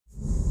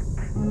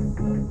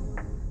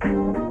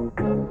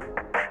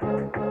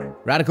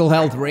Radical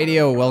Health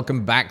Radio,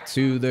 welcome back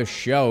to the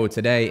show.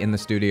 Today in the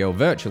studio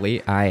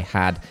virtually, I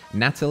had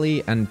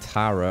Natalie and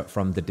Tara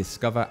from the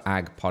Discover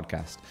Ag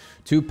podcast.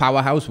 Two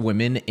powerhouse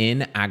women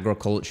in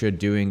agriculture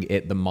doing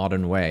it the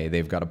modern way.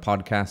 They've got a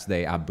podcast,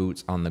 they are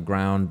boots on the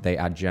ground, they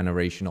are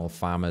generational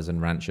farmers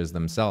and ranchers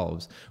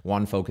themselves.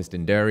 One focused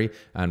in dairy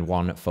and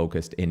one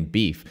focused in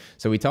beef.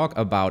 So we talk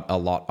about a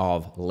lot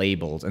of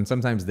labels and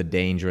sometimes the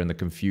danger and the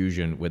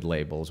confusion with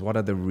labels. What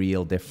are the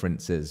real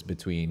differences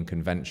between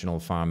conventional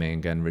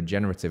farming and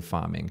regenerative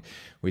farming?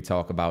 We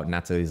talk about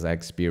Natalie's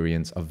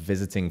experience of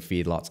visiting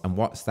feedlots and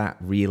what's that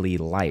really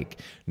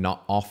like.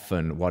 Not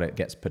often what it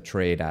gets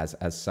portrayed as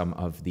some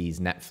of these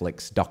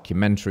Netflix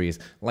documentaries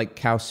like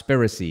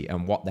Cowspiracy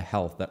and What the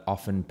Health that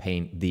often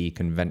paint the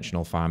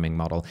conventional farming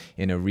model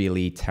in a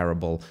really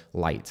terrible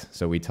light.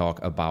 So we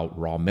talk about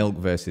raw milk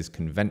versus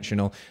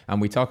conventional, and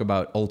we talk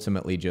about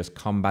ultimately just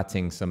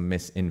combating some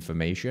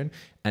misinformation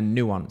and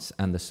nuance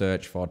and the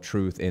search for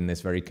truth in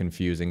this very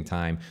confusing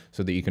time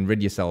so that you can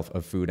rid yourself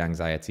of food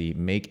anxiety,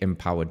 make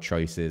empowered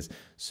choices,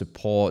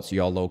 support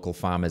your local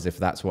farmers if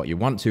that's what you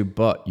want to,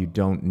 but you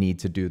don't need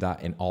to do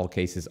that in all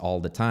cases all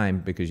the time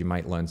because you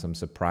might learn some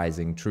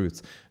surprising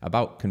truths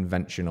about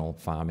conventional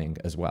farming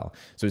as well.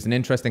 So it's an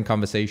interesting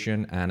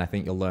conversation and I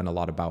think you'll learn a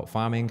lot about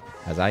farming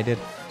as I did.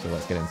 So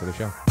let's get into the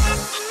show.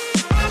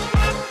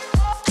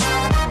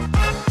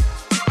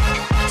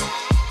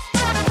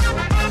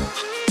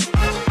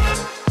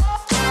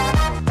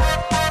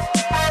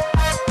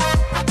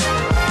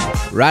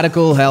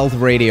 Radical Health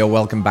Radio,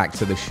 welcome back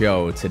to the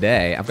show.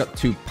 Today, I've got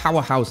two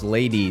powerhouse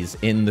ladies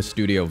in the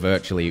studio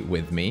virtually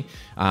with me,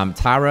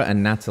 Tara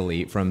and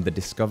Natalie from the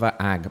Discover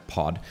Ag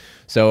pod.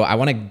 So I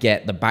want to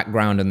get the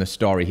background and the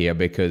story here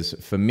because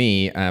for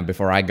me,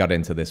 before I got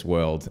into this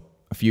world,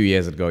 a few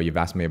years ago, you've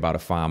asked me about a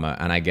farmer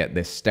and I get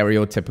this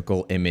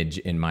stereotypical image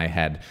in my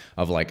head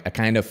of like a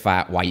kind of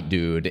fat white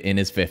dude in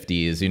his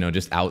 50s,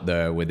 just out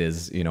there with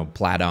his,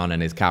 plaid on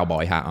and his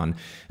cowboy hat on.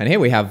 And here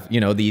we have,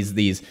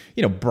 these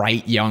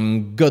bright,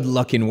 young, good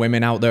looking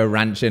women out there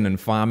ranching and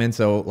farming.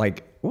 So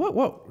like,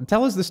 what,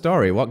 tell us the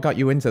story. What got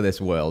you into this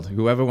world?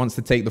 Whoever wants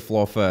to take the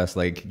floor first,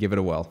 like give it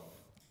a whirl.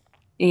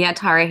 Yeah,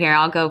 Tara here.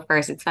 I'll go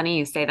first. It's funny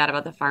you say that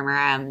about the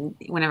farmer.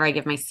 Whenever I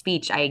give my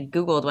speech, I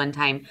Googled one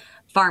time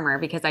farmer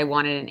because I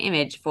wanted an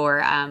image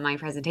for my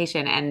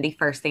presentation. And the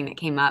first thing that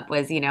came up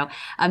was,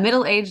 a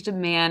middle-aged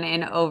man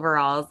in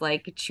overalls,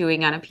 like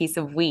chewing on a piece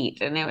of wheat.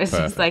 And it was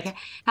Perfect. just like,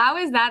 how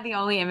is that the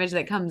only image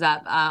that comes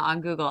up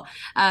on Google?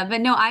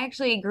 But no, I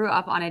actually grew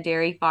up on a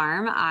dairy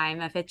farm.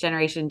 I'm a fifth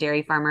generation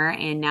dairy farmer,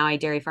 and now I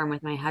dairy farm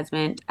with my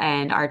husband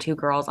and our two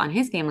girls on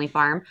his family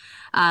farm.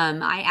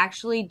 I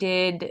actually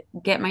I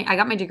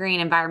got my degree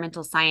in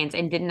environmental science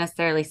and didn't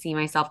necessarily see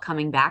myself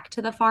coming back to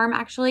the farm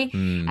actually.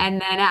 And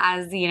then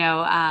as,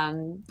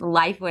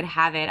 life would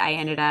have it, I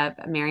ended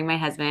up marrying my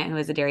husband who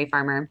was a dairy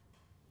farmer.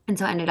 And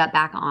so I ended up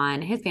back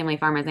on his family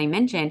farm, as I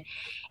mentioned.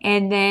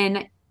 And then,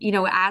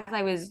 as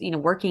I was,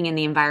 working in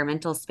the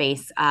environmental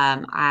space,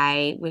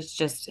 I was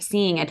just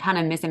seeing a ton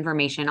of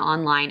misinformation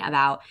online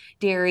about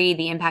dairy,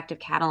 the impact of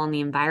cattle on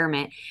the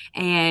environment,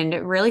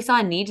 and really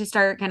saw a need to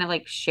start kind of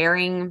like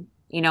sharing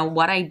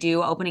what I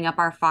do, opening up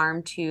our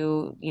farm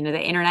to,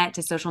 the internet,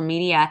 to social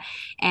media.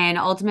 And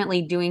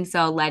ultimately doing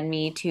so led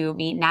me to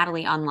meet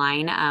Natalie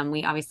online.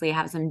 We obviously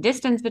have some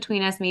distance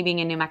between us, me being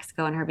in New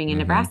Mexico and her being in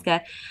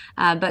Nebraska.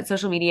 But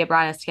social media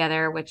brought us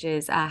together, which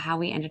is how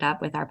we ended up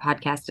with our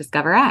podcast,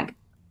 Discover Ag.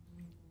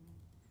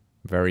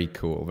 Very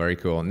cool. Very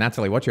cool.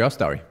 Natalie, what's your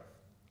story?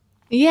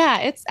 Yeah,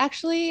 it's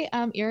actually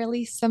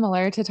eerily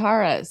similar to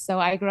Tara's. So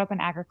I grew up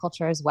in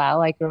agriculture as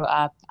well. I grew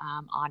up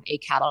on a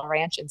cattle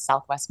ranch in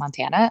Southwest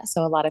Montana.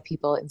 So a lot of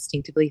people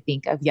instinctively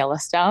think of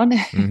Yellowstone.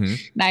 And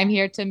I'm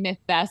here to myth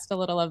bust a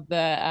little of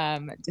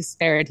the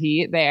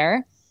disparity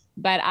there.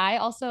 But I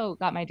also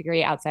got my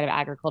degree outside of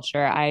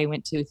agriculture. I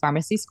went to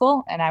pharmacy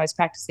school and I was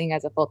practicing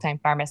as a full-time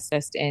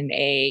pharmacist in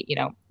a,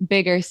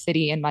 bigger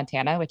city in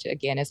Montana, which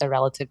again is a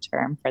relative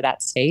term for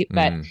that state.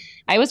 But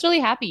I was really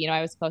happy.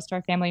 I was close to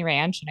our family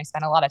ranch and I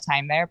spent a lot of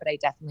time there, but I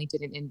definitely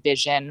didn't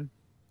envision,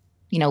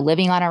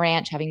 living on a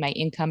ranch, having my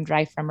income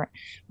drive from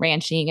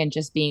ranching and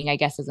just being, I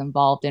guess, as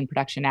involved in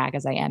production ag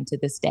as I am to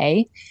this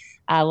day.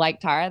 Like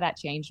Tara, that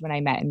changed when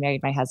I met and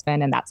married my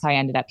husband. And that's how I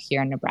ended up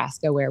here in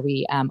Nebraska, where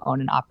we own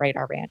and operate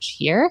our ranch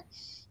here.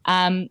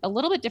 A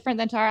little bit different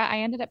than Tara, I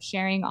ended up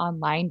sharing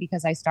online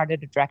because I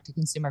started a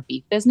direct-to-consumer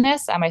beef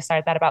business. I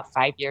started that about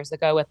 5 years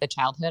ago with a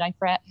childhood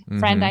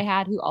friend I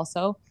had who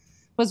also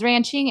was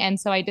ranching. And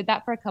so I did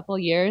that for a couple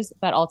of years.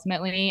 But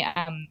ultimately,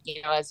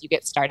 as you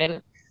get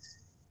started,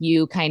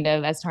 you kind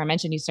of, as Tara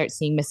mentioned, you start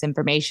seeing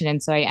misinformation.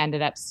 And so I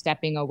ended up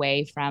stepping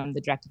away from the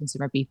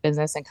direct-to-consumer beef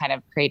business and kind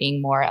of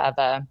creating more of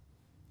a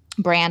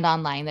brand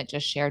online that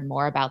just shared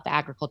more about the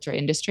agriculture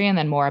industry and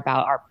then more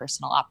about our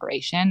personal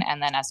operation.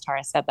 And then, as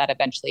Tara said, that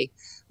eventually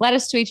led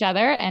us to each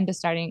other and to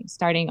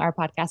starting our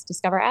podcast,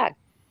 Discover Ag.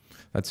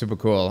 That's super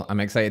cool. I'm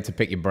excited to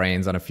pick your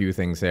brains on a few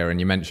things here. And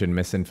you mentioned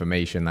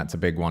misinformation. That's a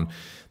big one.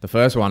 The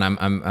first one,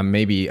 I'm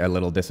maybe a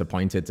little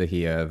disappointed to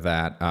hear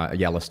that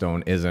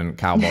Yellowstone isn't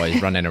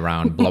cowboys running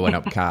around blowing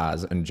up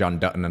cars and John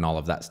Dutton and all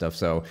of that stuff.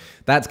 So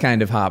that's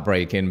kind of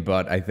heartbreaking.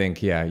 But I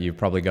think, yeah, you've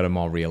probably got a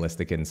more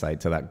realistic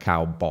insight to that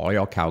cowboy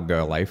or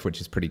cowgirl life,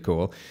 which is pretty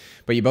cool.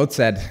 But you both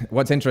said,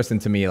 what's interesting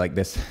to me, like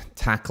this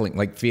tackling,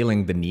 like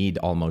feeling the need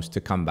almost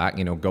to come back,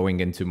 going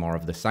into more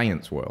of the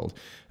science world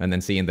and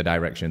then seeing the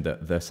direction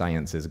that the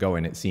science is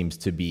going. It seems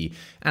to be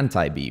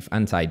anti-beef,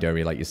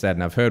 anti-dairy, like you said.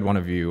 And I've heard one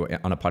of you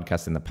on a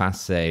podcast in the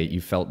past say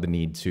you felt the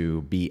need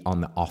to be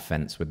on the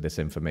offense with this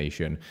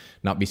information,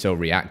 not be so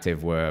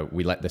reactive where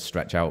we let this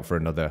stretch out for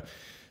another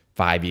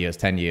 5 years,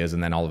 10 years,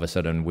 and then all of a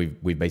sudden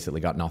we've basically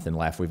got nothing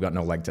left. We've got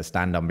no leg to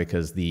stand on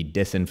because the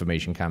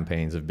disinformation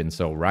campaigns have been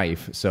so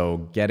rife. So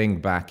getting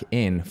back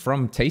in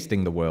from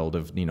tasting the world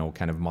of,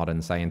 kind of modern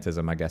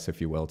scientism, I guess, if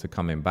you will, to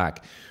coming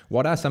back,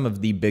 what are some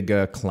of the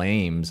bigger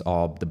claims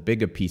or the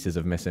bigger pieces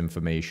of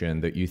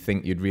misinformation that you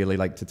think you'd really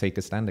like to take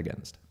a stand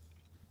against?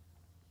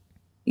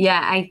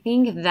 Yeah, I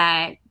think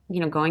that,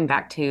 going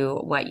back to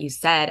what you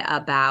said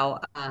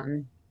about,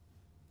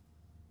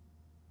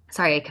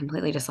 sorry, I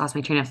completely just lost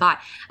my train of thought.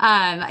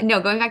 No,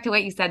 going back to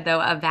what you said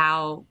though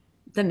about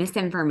the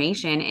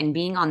misinformation and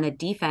being on the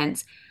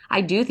defense, I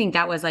do think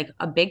that was like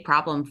a big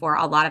problem for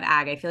a lot of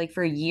ag. I feel like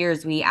for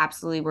years we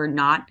absolutely were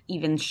not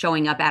even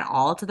showing up at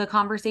all to the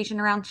conversation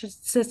around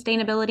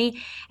sustainability.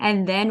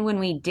 And then when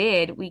we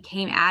did, we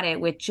came at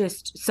it with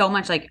just so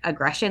much like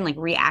aggression, like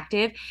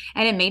reactive,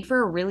 and it made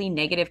for a really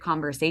negative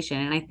conversation.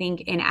 And I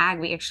think in ag,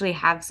 we actually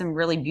have some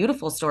really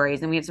beautiful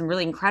stories and we have some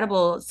really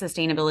incredible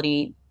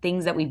sustainability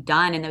things that we've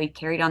done and that we've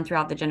carried on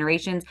throughout the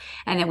generations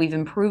and that we've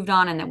improved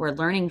on and that we're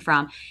learning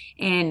from.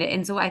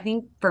 And so I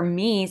think for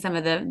me, some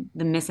of the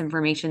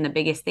misinformation, the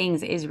biggest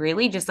things is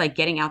really just like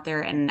getting out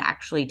there and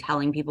actually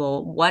telling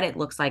people what it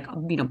looks like,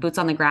 boots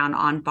on the ground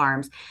on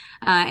farms,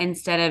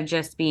 instead of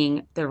just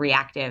being the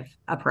reactive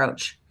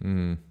approach.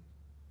 Mm.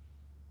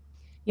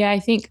 Yeah,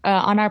 I think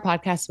on our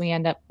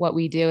podcast, what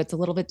we do, it's a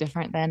little bit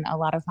different than a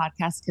lot of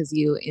podcasts because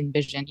you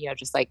envision,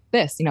 just like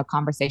this,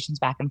 conversations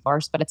back and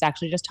forth, but it's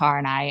actually just Tara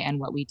and I. And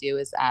what we do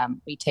is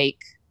we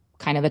take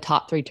kind of the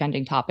top 3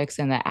 trending topics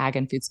in the ag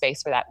and food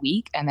space for that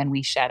week. And then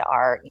we shed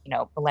our,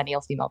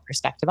 millennial female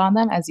perspective on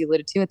them. As you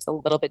alluded to, it's a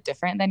little bit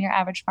different than your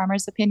average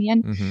farmer's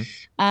opinion.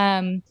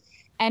 Mm-hmm.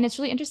 And it's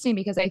really interesting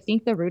because I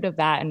think the root of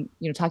that and,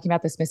 talking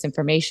about this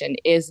misinformation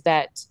is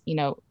that,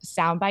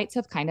 sound bites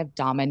have kind of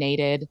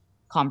dominated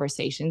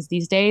conversations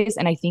these days.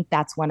 And I think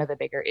that's one of the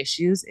bigger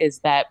issues is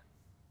that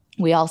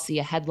we all see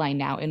a headline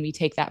now and we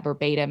take that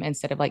verbatim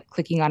instead of like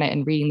clicking on it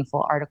and reading the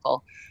full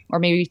article or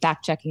maybe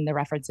fact checking the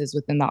references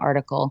within the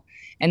article.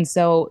 And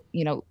so,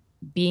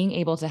 being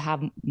able to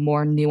have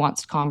more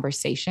nuanced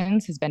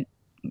conversations has been,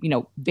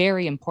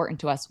 very important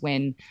to us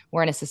when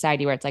we're in a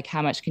society where it's like,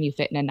 how much can you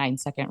fit in a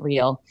 9-second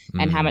reel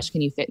and how much can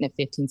you fit in a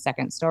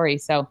 15-second story?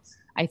 So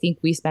I think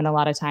we spend a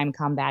lot of time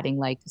combating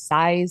like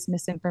size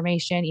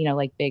misinformation,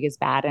 like big is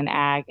bad in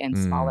ag and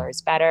smaller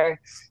is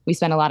better. We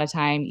spend a lot of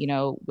time,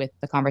 with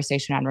the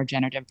conversation on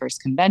regenerative versus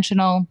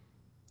conventional.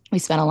 We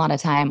spend a lot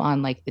of time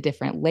on like the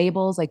different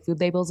labels, like food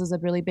labels is a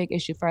really big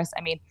issue for us.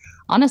 I mean,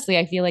 honestly,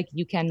 I feel like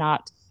you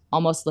cannot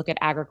almost look at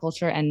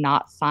agriculture and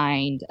not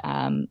find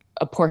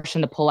a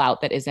portion to pull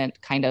out that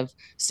isn't kind of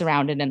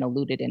surrounded and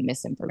eluded in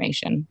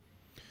misinformation.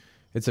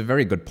 It's a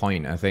very good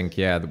point. I think,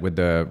 yeah, with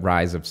the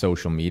rise of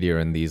social media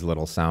and these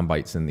little sound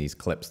bites and these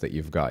clips that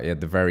you've got,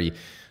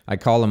 I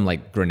call them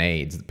like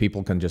grenades.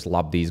 People can just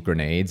lob these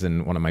grenades.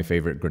 And one of my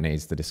favorite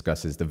grenades to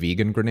discuss is the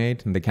vegan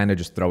grenade. And they kind of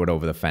just throw it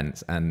over the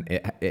fence. And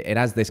it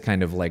has this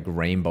kind of like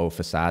rainbow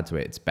facade to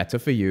it. It's better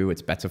for you.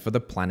 It's better for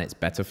the planet. It's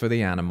better for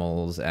the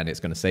animals. And it's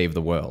going to save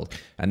the world.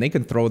 And they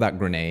can throw that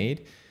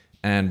grenade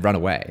and run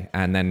away.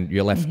 And then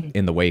you're left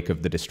in the wake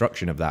of the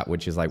destruction of that,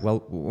 which is like,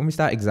 well, when we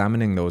start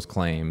examining those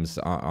claims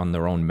on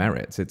their own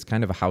merits, it's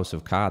kind of a house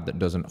of cards that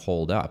doesn't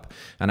hold up.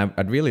 And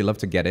I'd really love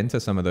to get into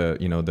some of the,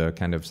 the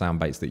kind of sound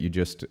bites that you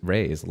just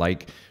raised,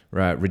 like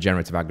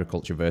regenerative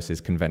agriculture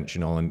versus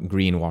conventional and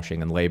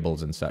greenwashing and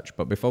labels and such.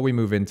 But before we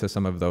move into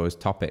some of those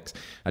topics,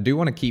 I do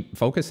want to keep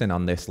focusing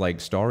on this like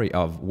story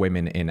of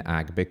women in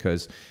ag,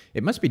 because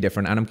it must be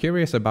different. And I'm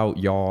curious about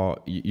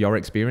your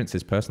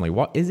experiences personally.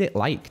 What is it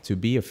like to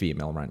be a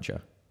female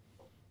rancher?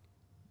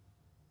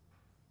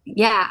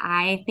 Yeah,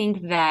 I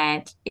think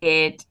that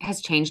it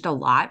has changed a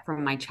lot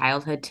from my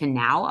childhood to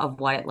now of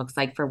what it looks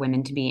like for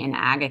women to be in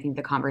ag. I think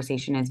the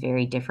conversation is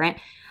very different.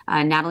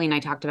 Natalie and I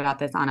talked about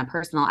this on a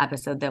personal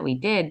episode that we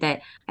did,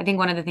 that I think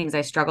one of the things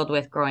I struggled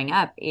with growing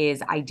up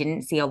is I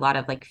didn't see a lot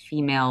of like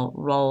female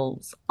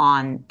roles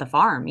on the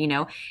farm,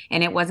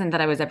 and it wasn't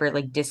that I was ever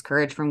like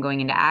discouraged from going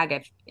into ag.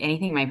 If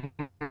anything, my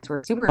parents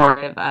were super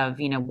supportive of,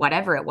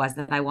 whatever it was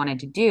that I wanted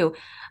to do.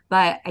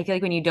 But I feel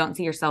like when you don't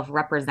see yourself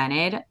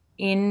represented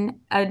in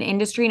an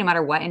industry, no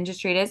matter what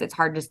industry it is, it's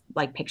hard to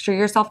like picture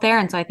yourself there.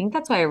 And so I think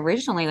that's why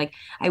originally like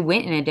I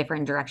went in a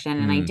different direction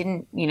and I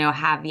didn't,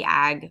 have the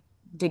ag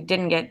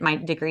didn't get my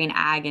degree in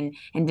ag and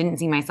didn't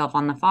see myself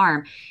on the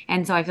farm.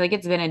 And so I feel like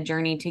it's been a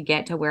journey to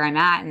get to where I'm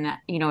at.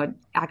 And,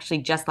 actually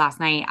just last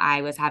night,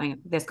 I was having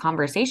this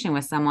conversation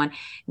with someone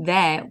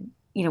that,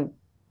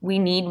 we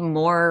need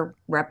more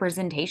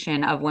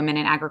representation of women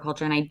in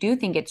agriculture. And I do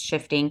think it's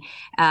shifting.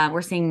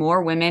 We're seeing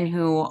more women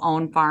who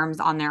own farms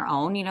on their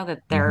own,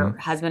 that their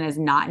husband is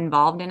not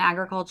involved in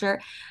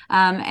agriculture.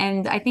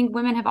 And I think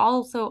women have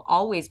also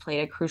always played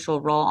a crucial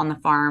role on the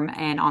farm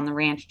and on the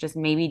ranch, just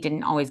maybe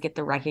didn't always get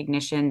the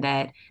recognition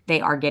that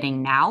they are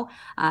getting now.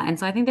 And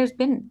so I think there's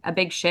been a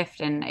big shift,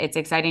 and it's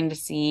exciting to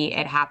see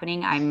it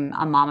happening. I'm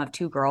a mom of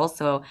two girls,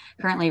 so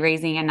currently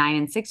raising a 9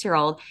 and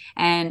 6-year-old.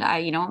 And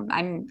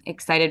I'm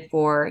excited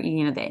for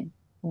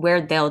where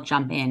they'll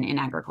jump in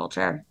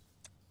agriculture.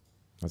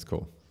 That's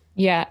cool.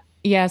 Yeah.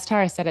 Yeah, as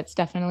Tara said, it's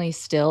definitely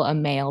still a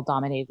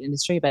male-dominated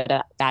industry, but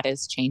that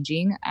is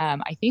changing.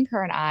 I think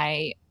her and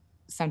I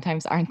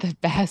sometimes aren't the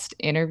best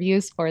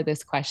interviews for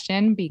this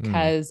question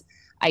because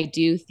I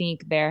do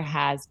think there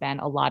has been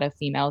a lot of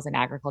females in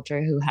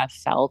agriculture who have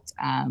felt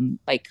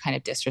like kind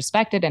of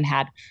disrespected and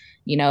had,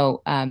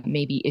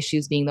 maybe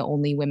issues being the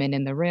only women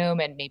in the room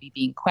and maybe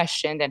being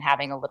questioned and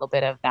having a little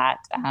bit of that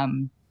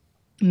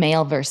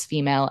male versus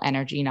female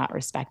energy not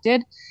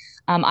respected.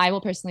 I will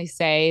personally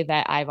say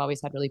that I've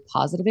always had really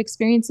positive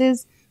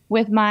experiences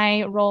with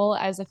my role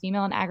as a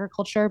female in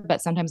agriculture,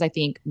 but sometimes I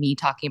think me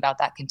talking about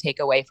that can take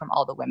away from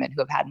all the women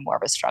who have had more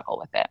of a struggle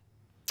with it.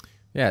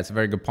 Yeah, it's a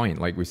very good point.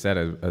 Like we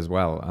said as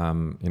well,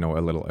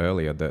 a little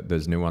earlier, that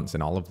there's nuance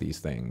in all of these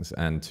things,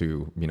 and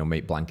to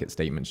make blanket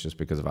statements just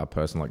because of our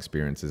personal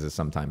experiences is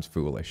sometimes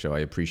foolish. So I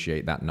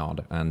appreciate that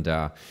nod,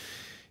 and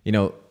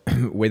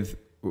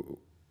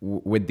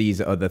with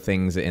these other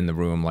things in the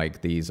room,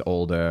 like these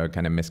older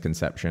kind of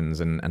misconceptions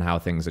and how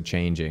things are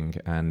changing,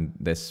 and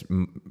this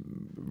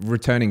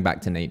returning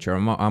back to nature.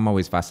 I'm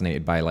always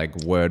fascinated by like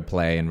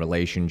wordplay and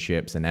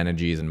relationships and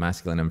energies and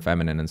masculine and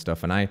feminine and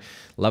stuff. And I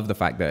love the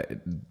fact that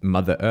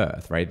Mother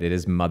Earth, right? It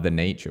is Mother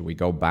Nature. We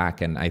go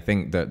back, and I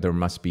think that there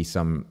must be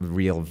some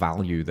real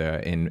value there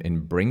in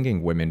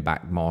bringing women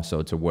back more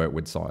so to work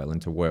with soil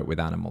and to work with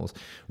animals.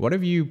 What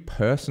have you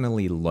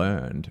personally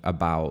learned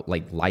about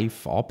like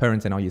life or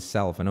parenting or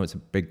yourself? I know it's a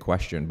big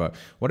question, but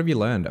what have you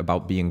learned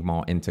about being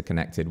more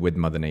interconnected with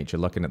Mother Nature,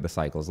 looking at the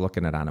cycles,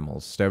 looking at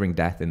animals, staring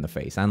death in the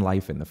face and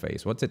life in the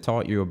face? What's it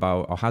taught you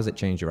about, or has it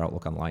changed your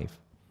outlook on life?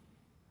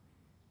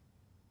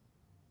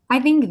 I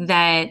think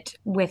that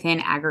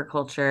within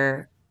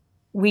agriculture,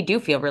 we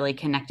do feel really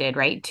connected,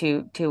 right,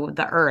 to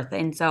the earth.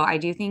 And so I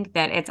do think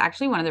that it's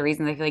actually one of the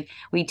reasons I feel like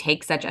we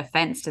take such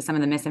offense to some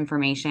of the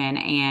misinformation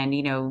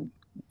and,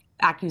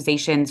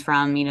 accusations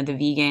from the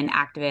vegan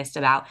activist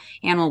about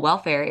animal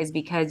welfare, is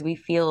because we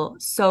feel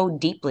so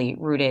deeply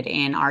rooted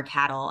in our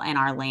cattle and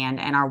our land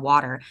and our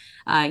water.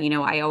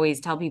 I always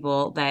tell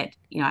people that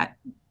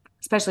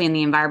especially in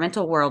the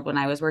environmental world when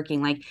I was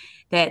working, like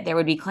that there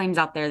would be claims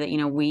out there that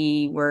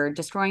we were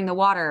destroying the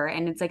water,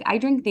 and it's like I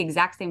drink the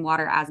exact same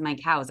water as my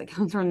cows. It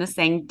comes from the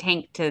same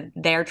tank to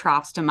their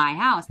troughs to my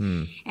house.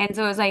 And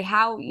so it's like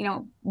how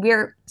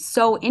we're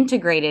so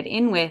integrated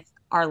in with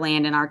our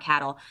land and our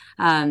cattle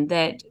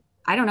that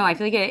I don't know. I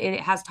feel like it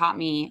has taught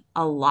me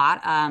a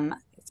lot,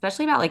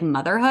 especially about like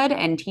motherhood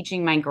and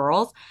teaching my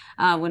girls.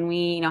 When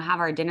we, have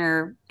our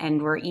dinner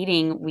and we're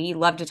eating, we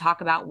love to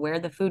talk about where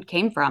the food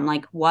came from.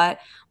 Like, what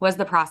was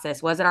the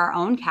process? Was it our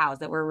own cows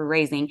that we're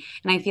raising?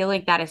 And I feel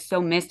like that is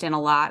so missed in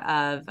a lot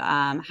of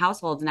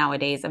households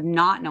nowadays, of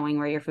not knowing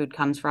where your food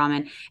comes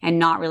from and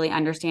not really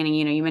understanding.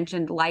 You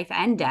mentioned life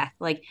and death.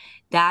 Like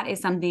that is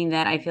something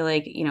that I feel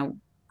like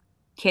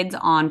kids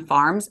on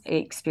farms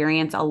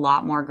experience a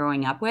lot more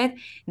growing up with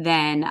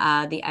than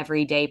the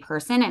everyday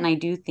person. And I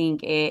do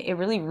think it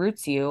really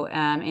roots you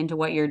into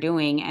what you're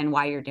doing and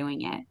why you're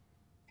doing it.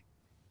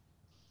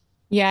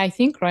 Yeah, I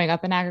think growing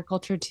up in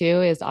agriculture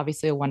too is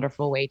obviously a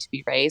wonderful way to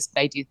be raised,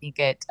 but I do think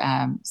it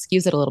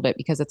skews it a little bit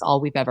because it's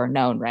all we've ever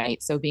known,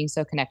 right? So being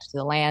so connected to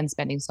the land,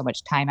 spending so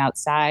much time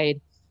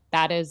outside,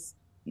 that is,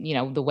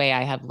 the way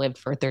I have lived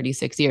for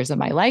 36 years of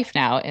my life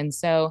now. And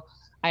so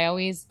I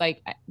always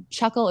like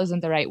chuckle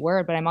isn't the right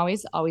word, but I'm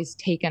always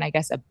taken, I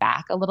guess,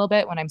 aback a little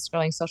bit when I'm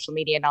scrolling social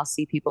media and I'll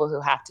see people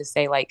who have to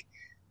say like,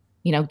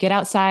 get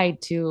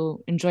outside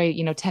to enjoy,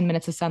 10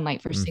 minutes of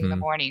sunlight first thing in the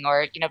morning,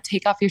 or,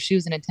 take off your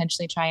shoes and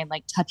intentionally try and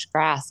like touch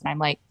grass. And I'm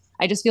like,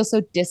 I just feel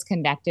so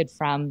disconnected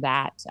from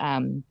that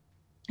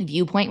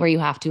viewpoint where you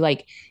have to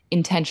like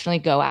intentionally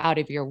go out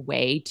of your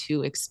way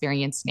to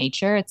experience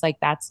nature. It's like,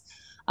 that's,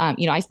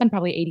 I spend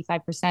probably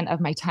 85% of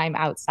my time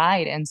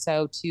outside. And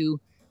so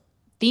to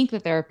think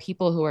that there are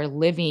people who are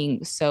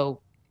living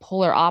so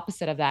polar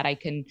opposite of that,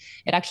 it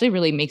actually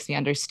really makes me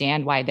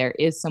understand why there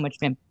is so much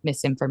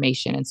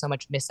misinformation and so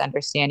much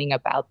misunderstanding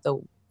about the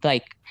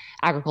like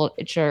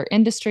agriculture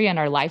industry and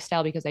our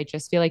lifestyle, because I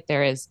just feel like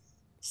there is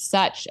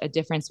such a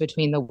difference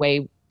between the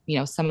way,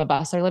 some of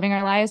us are living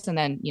our lives and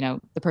then,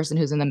 the person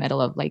who's in the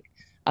middle of like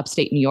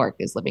upstate New York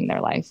is living their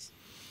life.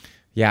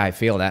 Yeah, I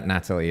feel that,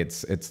 Natalie.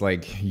 It's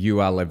like you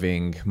are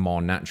living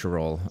more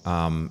natural.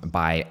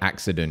 By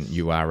accident,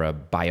 you are a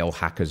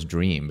biohacker's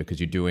dream because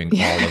you're doing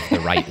all of the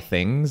right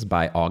things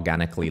by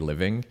organically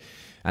living.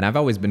 And I've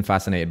always been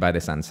fascinated by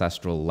this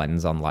ancestral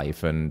lens on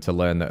life, and to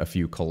learn that a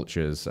few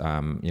cultures,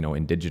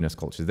 indigenous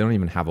cultures, they don't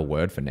even have a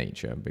word for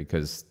nature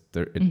because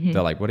they're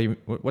like,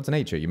 what's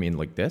nature? You mean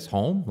like this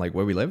home, like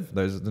where we live?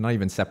 There's not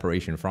even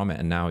separation from it.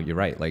 And now you're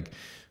right, like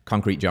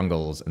concrete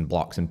jungles and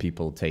blocks, and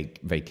people take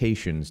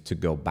vacations to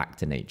go back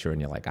to nature, and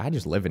you're like, I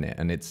just live in it.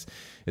 And it's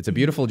a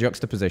beautiful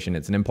juxtaposition.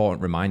 It's an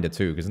important reminder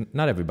too, because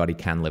not everybody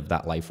can live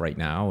that life right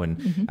now.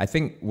 And I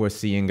think we're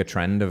seeing a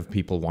trend of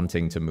people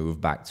wanting to move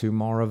back to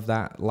more of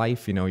that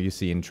life. You know, you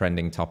see in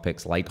trending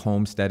topics like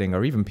homesteading,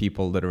 or even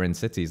people that are in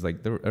cities,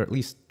 like they're at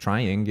least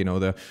trying,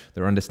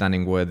 they're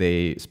understanding where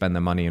they spend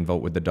their money and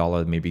vote with the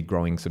dollar, maybe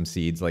growing some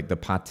seeds, like they're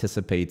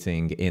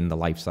participating in the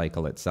life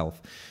cycle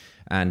itself.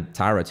 And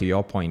Tara, to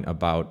your point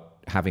about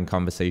having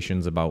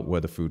conversations about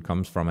where the food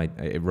comes from,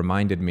 it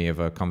reminded me of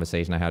a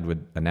conversation I had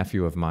with a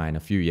nephew of mine a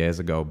few years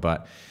ago,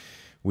 but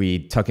we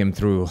took him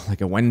through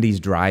like a Wendy's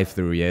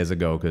drive-through years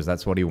ago because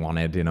that's what he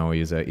wanted. You know,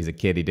 he's a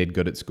kid, he did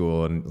good at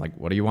school, and like,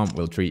 what do you want?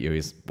 We'll treat you.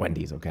 He's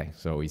Wendy's, okay.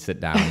 So we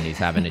sit down and he's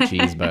having a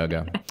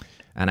cheeseburger.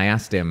 And I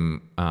asked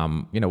him,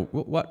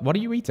 what are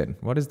you eating?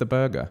 What is the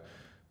burger?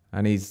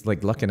 And he's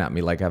like looking at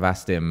me like I've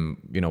asked him,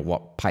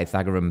 what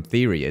Pythagorean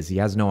theory is. He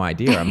has no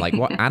idea. I'm like,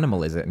 what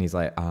animal is it? And he's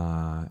like,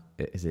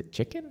 is it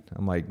chicken?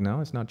 I'm like,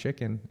 no, it's not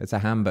chicken. It's a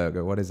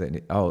hamburger. What is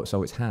it? Oh,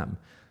 so it's ham.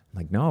 I'm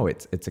like, no,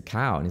 it's a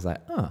cow. And he's like,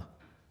 oh.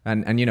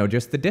 And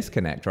just the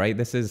disconnect, right?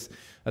 This is,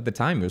 at the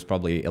time, he was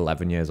probably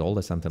 11 years old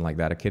or something like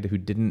that, a kid who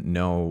didn't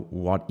know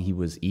what he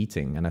was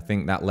eating. And I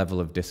think that level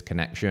of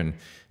disconnection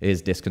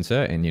is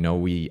disconcerting.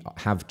 We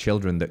have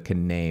children that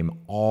can name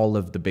all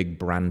of the big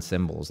brand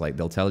symbols. Like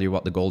they'll tell you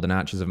what the golden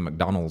arches of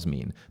McDonald's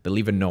mean. They'll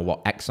even know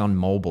what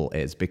ExxonMobil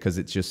is because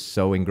it's just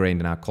so ingrained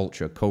in our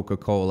culture.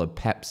 Coca-Cola,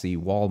 Pepsi,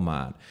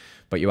 Walmart.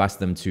 But you ask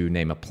them to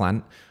name a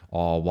plant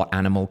or what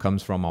animal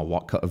comes from or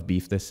what cut of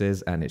beef this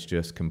is, and it's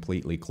just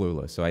completely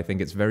clueless. So I think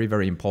it's very,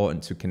 very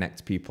important to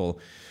connect people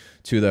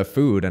to their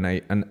food. And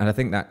I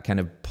think that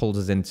kind of pulls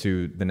us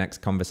into the next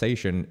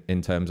conversation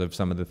in terms of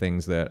some of the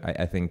things that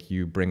I think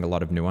you bring a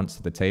lot of nuance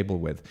to the table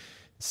with.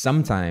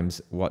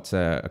 Sometimes what's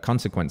a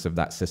consequence of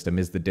that system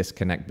is the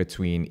disconnect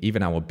between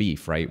even our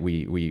beef, right?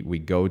 We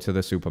go to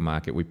the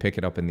supermarket, we pick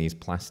it up in these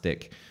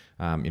plastic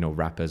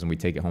wrappers, and we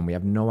take it home. We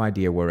have no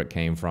idea where it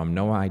came from,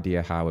 no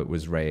idea how it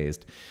was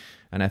raised.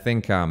 And I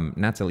think,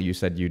 Natalie, you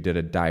said you did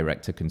a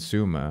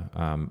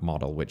direct-to-consumer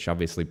model, which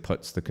obviously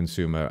puts the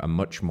consumer a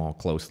much more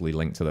closely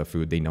linked to their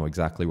food. They know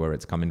exactly where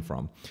it's coming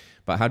from.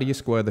 But how do you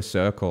square the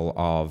circle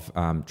of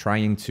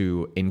trying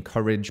to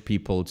encourage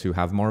people to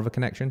have more of a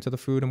connection to the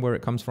food and where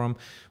it comes from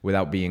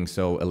without being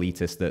so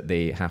elitist that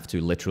they have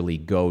to literally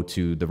go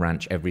to the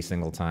ranch every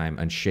single time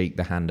and shake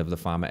the hand of the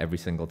farmer every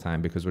single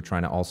time, because we're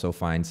trying to also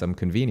find some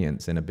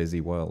convenience in a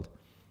busy world?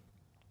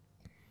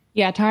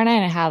 Yeah, Tara and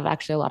I have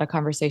actually a lot of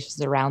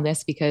conversations around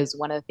this because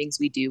one of the things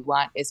we do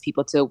want is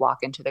people to walk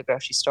into the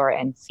grocery store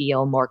and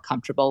feel more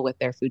comfortable with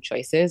their food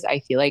choices.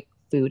 I feel like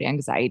food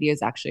anxiety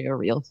is actually a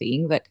real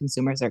thing that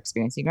consumers are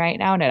experiencing right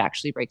now, and it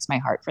actually breaks my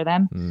heart for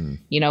them.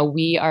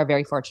 We are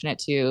very fortunate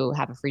to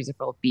have a freezer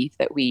full of beef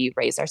that we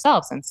raise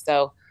ourselves. And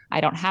so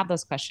I don't have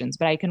those questions,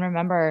 but I can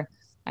remember,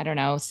 I don't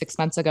know, 6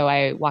 months ago,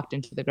 I walked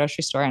into the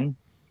grocery store and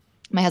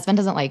my husband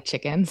doesn't like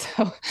chicken,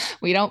 so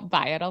we don't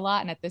buy it a lot.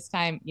 And at this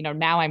time,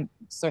 now I'm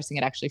sourcing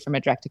it actually from a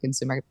direct to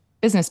consumer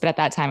business, but at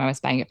that time I was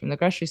buying it from the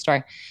grocery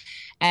store.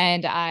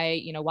 And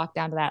I, walked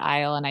down to that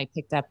aisle and I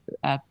picked up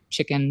a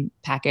chicken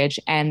package,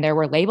 and there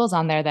were labels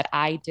on there that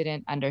I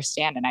didn't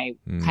understand. And I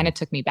kind of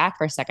took me back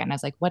for a second. I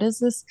was like, what does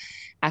this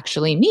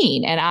actually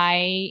mean? And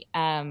I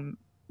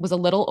was a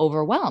little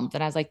overwhelmed,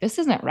 and I was like, this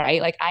isn't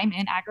right. Like, I'm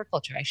in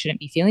agriculture. I shouldn't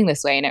be feeling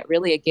this way. And it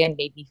really, again,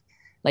 made me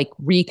like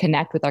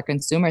reconnect with our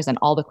consumers and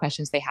all the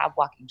questions they have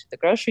walking to the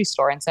grocery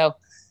store. And so,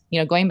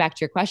 going back to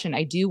your question,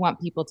 I do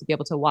want people to be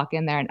able to walk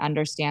in there and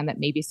understand that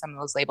maybe some of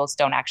those labels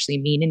don't actually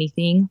mean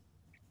anything.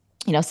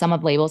 Some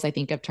of labels I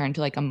think have turned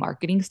to like a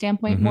marketing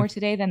standpoint more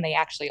today than they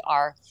actually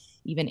are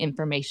even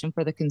information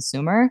for the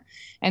consumer.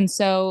 And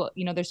so,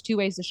 there's two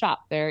ways to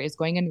shop. There is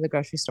going into the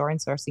grocery store and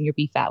sourcing your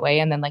beef that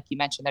way. And then, like you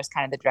mentioned, there's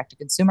kind of the direct to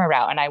consumer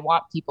route. And I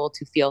want people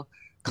to feel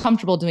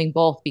comfortable doing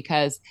both,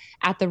 because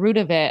at the root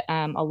of it,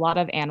 a lot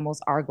of animals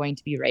are going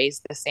to be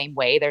raised the same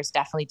way. There's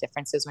definitely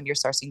differences when you're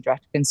sourcing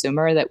direct to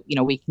consumer that,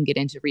 we can get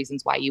into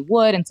reasons why you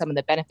would and some of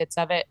the benefits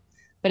of it.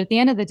 But at the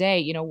end of the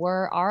day,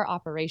 our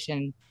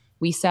operation,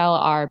 we sell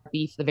our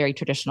beef the very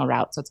traditional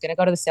route. So it's going to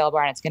go to the sale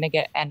barn. It's going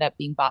to end up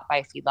being bought by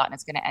a feedlot, and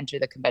it's going to enter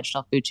the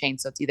conventional food chain.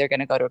 So it's either going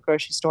to go to a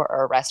grocery store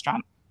or a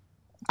restaurant.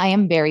 I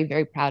am very,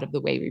 very proud of the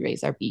way we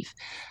raise our beef.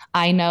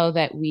 I know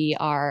that we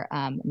are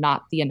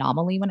not the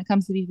anomaly when it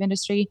comes to the beef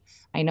industry.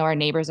 I know our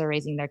neighbors are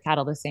raising their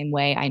cattle the same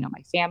way. I know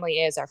my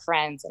family is, our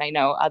friends, and I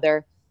know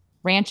other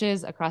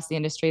ranches across the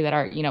industry that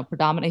are,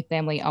 predominantly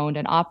family owned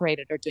and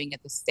operated are doing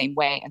it the same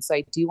way. And so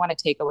I do want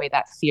to take away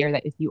that fear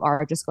that if you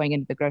are just going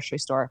into the grocery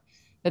store,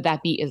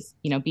 that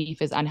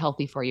beef is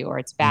unhealthy for you, or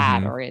it's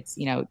bad, Mm-hmm. or it's,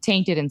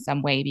 tainted in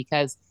some way.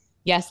 Because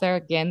yes,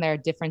 there are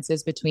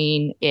differences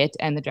between it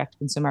and the direct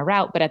consumer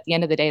route, but at the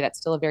end of the day, that's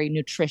still a very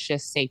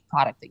nutritious, safe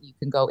product that you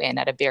can go in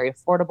at a very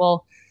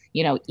affordable,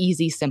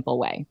 easy, simple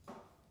way.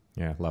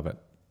 Yeah, love it.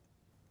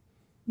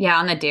 Yeah,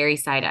 on the dairy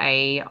side,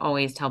 I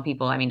always tell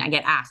people, I mean, I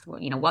get asked,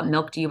 what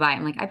milk do you buy?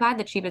 I'm like, I buy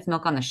the cheapest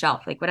milk on the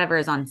shelf, like whatever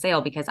is on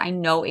sale, because I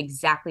know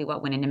exactly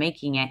what went into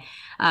making it.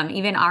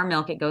 Even our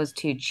milk, it goes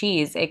to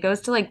cheese. It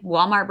goes to like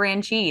Walmart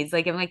brand cheese.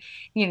 Like I'm like,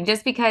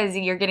 just because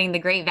you're getting the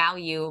great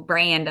value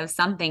brand of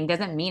something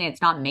doesn't mean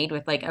it's not made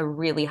with like a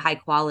really high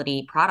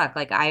quality product.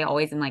 Like I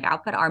always am like, I'll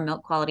put our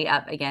milk quality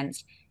up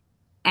against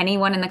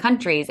anyone in the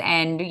countries.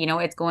 And,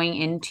 it's going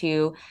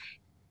into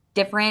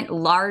different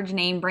large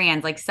name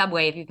brands like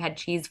Subway. If you've had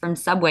cheese from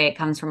Subway, it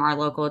comes from our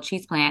local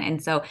cheese plant.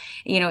 And so,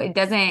 it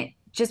doesn't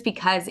just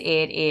because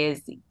it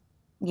is,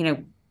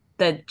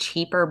 the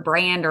cheaper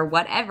brand or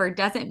whatever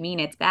doesn't mean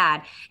it's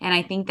bad. And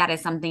I think that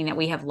is something that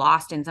we have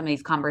lost in some of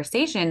these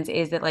conversations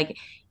is that like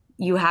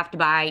you have to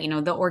buy,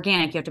 the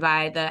organic, you have to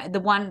buy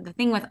the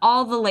thing with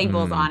all the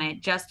labels Mm. on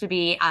it just to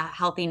be a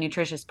healthy,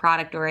 nutritious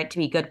product or it to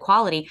be good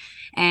quality.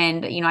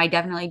 And, I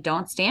definitely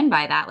don't stand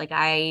by that. Like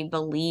I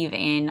believe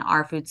in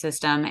our food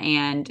system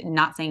and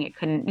not saying it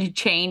couldn't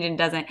change and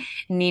doesn't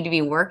need to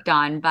be worked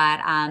on.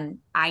 But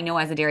I know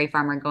as a dairy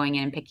farmer going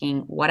in and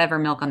picking whatever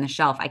milk on the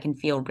shelf, I can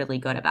feel really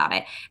good about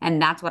it.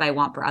 And that's what I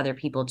want for other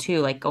people too,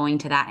 like going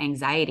to that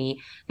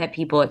anxiety that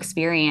people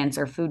experience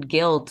or food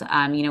guilt.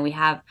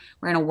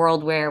 We're in a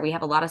world where we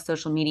have a lot of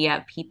social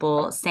media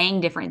people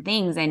saying different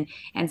things. And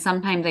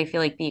sometimes I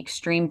feel like the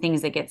extreme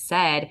things that get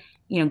said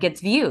gets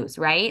views,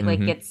 right? Like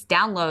Mm-hmm. gets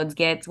downloads,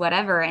 gets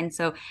whatever. And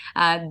so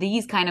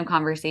these kind of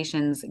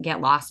conversations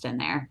get lost in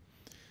there.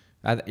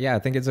 Yeah, I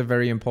think it's a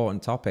very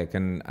important topic,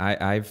 and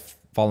I've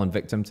fallen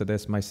victim to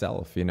this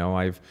myself.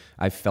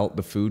 I've felt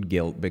the food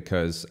guilt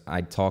because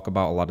I talk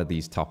about a lot of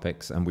these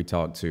topics, and we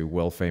talk to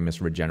world famous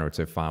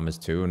regenerative farmers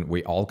too, and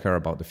we all care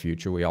about the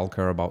future. We all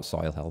care about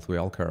soil health. We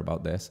all care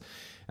about this,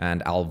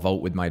 and I'll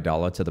vote with my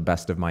dollar to the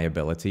best of my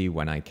ability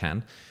when I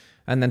can.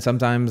 And then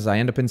sometimes I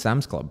end up in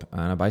Sam's Club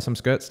and I buy some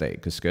skirt steak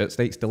because skirt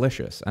steak's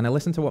delicious. And I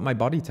listen to what my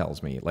body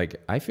tells me.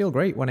 Like, I feel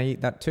great when I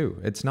eat that too.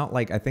 It's not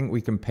like I think we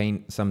can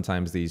paint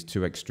sometimes these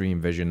two extreme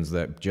visions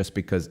that just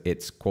because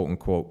it's quote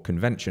unquote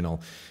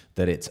conventional,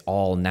 that it's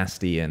all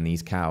nasty and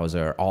these cows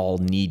are all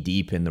knee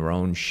deep in their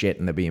own shit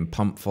and they're being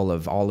pumped full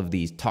of all of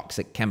these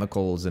toxic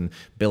chemicals and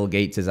Bill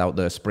Gates is out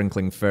there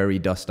sprinkling fairy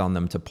dust on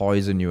them to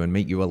poison you and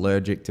make you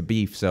allergic to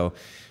beef. So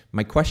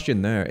my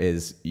question there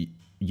is,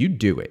 you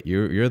do it.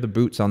 You're the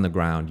boots on the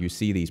ground. You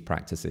see these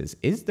practices.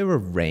 Is there a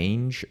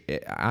range?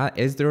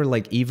 Is there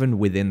like even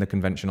within the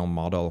conventional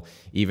model,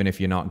 even if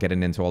you're not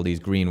getting into all these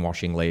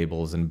greenwashing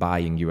labels and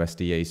buying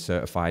USDA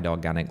certified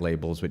organic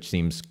labels, which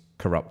seems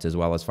corrupt as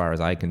well as far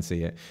as I can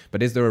see it.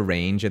 But is there a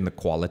range in the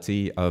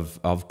quality of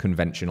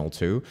conventional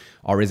too?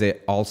 Or is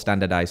it all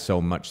standardized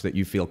so much that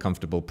you feel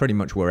comfortable pretty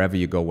much wherever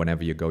you go,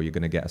 whenever you go, you're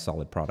going to get a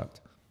solid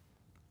product?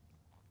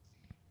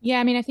 Yeah,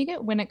 I mean, I think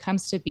when it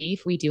comes to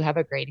beef, we do have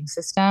a grading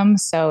system.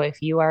 So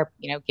if you are,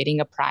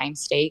 getting a prime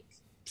steak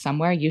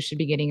somewhere, you should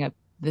be getting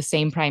the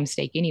same prime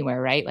steak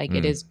anywhere, right? Like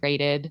it Mm. is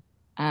graded,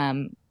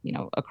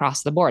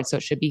 across the board. So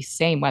it should be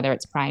same whether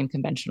it's prime,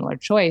 conventional, or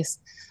choice.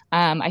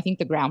 I think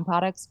the ground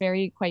products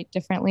vary quite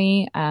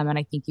differently, and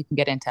I think you can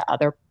get into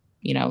other,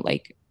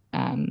 like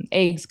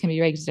eggs can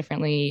be raised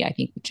differently. I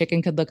think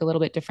chicken could look a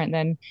little bit different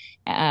than,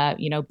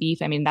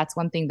 beef. I mean, that's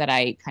one thing that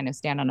I kind of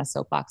stand on a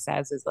soapbox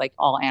as is like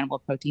all animal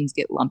proteins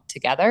get lumped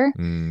together.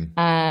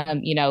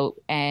 Mm.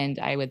 And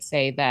I would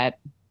say that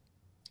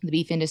the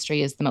beef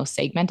industry is the most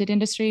segmented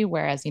industry,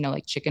 whereas,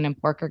 like chicken and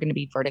pork are going to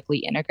be vertically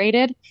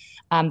integrated.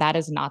 That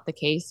is not the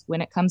case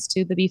when it comes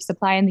to the beef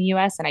supply in the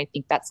US. And I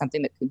think that's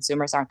something that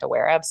consumers aren't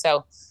aware of.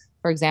 So,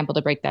 for example,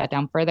 to break that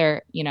down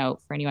further,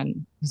 for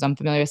anyone who's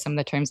unfamiliar with some of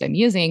the terms I'm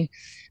using,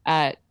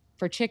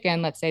 for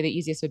chicken, let's say the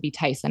easiest would be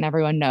Tyson.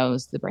 Everyone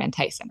knows the brand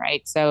Tyson,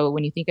 right? So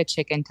when you think of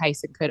chicken,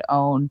 Tyson could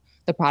own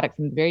the product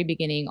from the very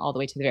beginning all the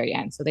way to the very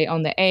end. So they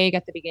own the egg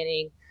at the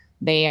beginning.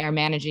 They are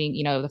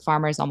managing, the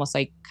farmer is almost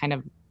like kind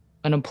of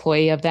an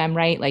employee of them,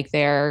 right? Like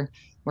they're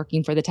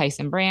working for the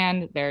Tyson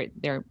brand.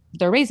 They're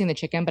raising the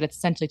chicken, but it's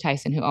essentially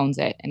Tyson who owns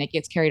it, and it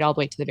gets carried all the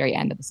way to the very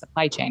end of the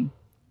supply chain.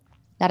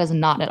 That is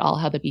not at all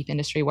how the beef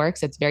industry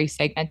works. It's very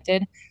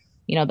segmented.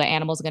 The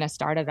animal's going to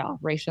start at an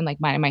operation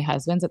like mine and my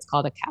husband's. It's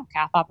called a cow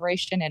calf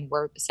operation, and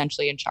we're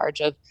essentially in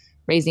charge of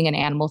raising an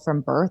animal from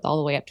birth all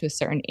the way up to a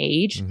certain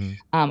age,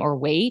 Mm-hmm. or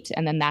weight,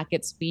 and then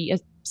we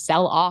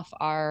sell off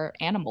our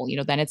animal.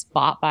 Then it's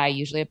bought by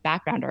usually a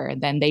backgrounder,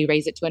 and then they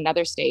raise it to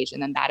another stage,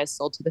 and then that is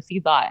sold to the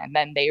feedlot, and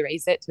then they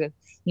raise it to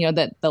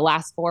the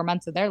last 4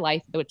 months of their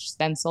life, which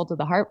then sold to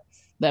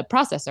the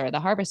processor, the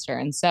harvester,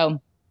 and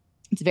so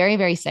it's very,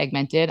 very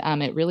segmented.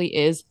 It really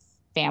is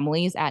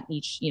families at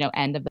each,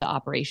 end of the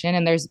operation.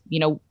 And there's,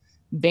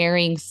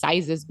 varying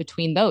sizes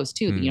between those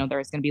too.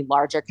 There's going to be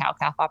larger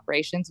cow-calf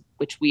operations,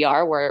 which we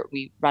are, where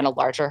we run a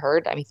larger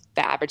herd. I mean,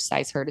 the average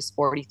size herd is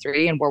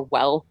 43, and we're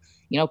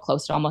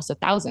close to almost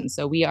 1,000.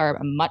 So we are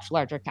a much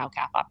larger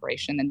cow-calf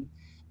operation than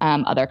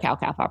other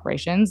cow-calf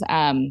operations.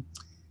 The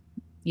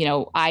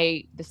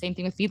same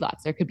thing with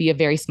feedlots. There could be a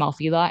very small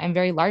feedlot and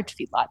very large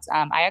feedlots.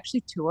 I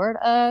actually toured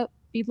a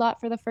feedlot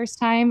for the first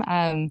time.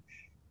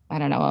 I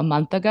don't know, a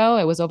month ago.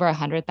 It was over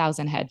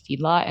 100,000 head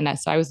feedlot. And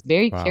so I was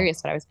very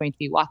curious what I was going to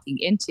be walking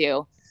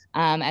into.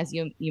 As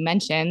you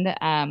mentioned,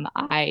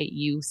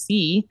 you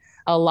see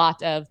a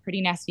lot of pretty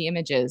nasty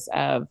images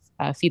of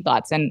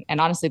feedlots.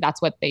 And honestly,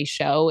 that's what they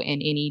show in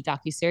any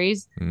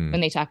docuseries when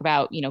they talk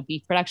about,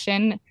 beef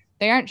production.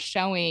 They aren't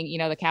showing,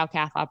 the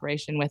cow-calf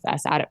operation with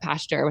us out at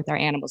pasture with our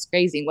animals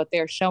grazing. What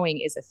they're showing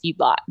is a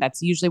feedlot.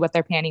 That's usually what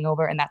they're panning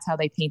over, and that's how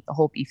they paint the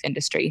whole beef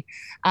industry.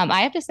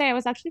 I have to say, I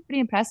was actually pretty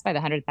impressed by the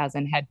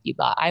 100,000 head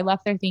feedlot. I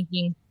left there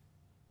thinking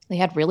they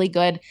had really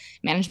good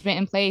management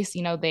in place.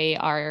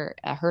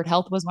 Herd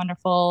health was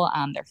wonderful.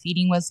 Their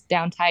feeding was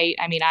down tight.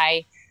 I mean,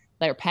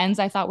 their pens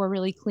I thought were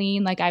really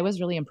clean. Like, I was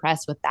really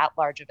impressed with that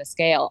large of a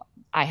scale.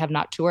 I have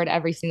not toured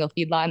every single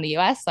feedlot in the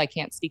US, so I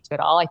can't speak to it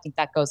all. I think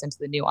that goes into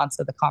the nuance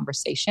of the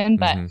conversation.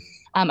 But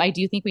I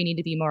do think we need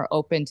to be more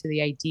open to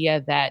the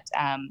idea that,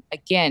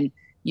 again,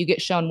 you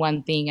get shown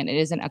one thing and it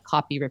isn't a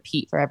copy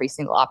repeat for every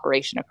single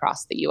operation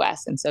across the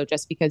US. And so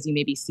just because you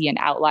maybe see an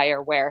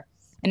outlier where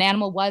an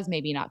animal was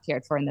maybe not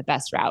cared for in the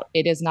best route,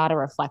 it is not a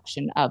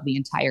reflection of the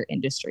entire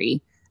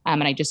industry.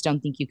 And I just don't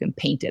think you can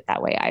paint it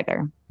that way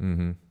either.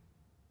 Mm-hmm.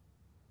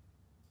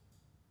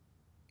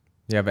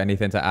 You have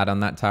anything to add on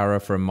that, Tara,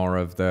 from more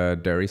of the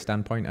dairy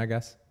standpoint, I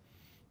guess?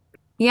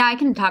 Yeah, I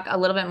can talk a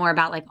little bit more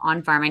about like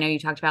on farm. I know you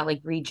talked about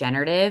like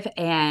regenerative,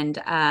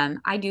 and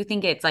I do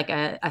think it's like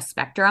a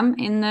spectrum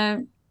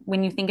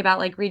when you think about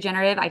like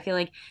regenerative. I feel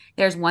like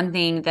there's one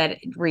thing that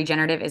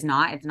regenerative is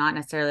not. It's not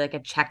necessarily like a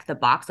check the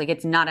box. Like,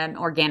 it's not an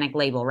organic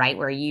label, right?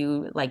 Where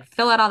you like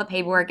fill out all the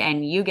paperwork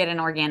and you get an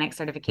organic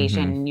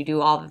certification and you do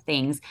all the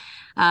things.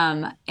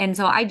 And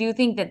so I do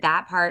think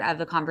that part of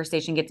the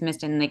conversation gets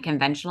missed in the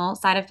conventional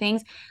side of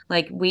things.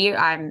 Like,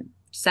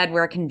 said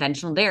we're a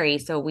conventional dairy,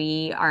 so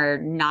we are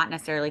not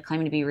necessarily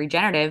claiming to be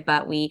regenerative,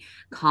 but we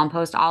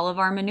compost all of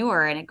our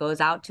manure and it goes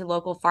out to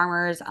local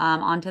farmers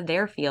onto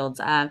their fields.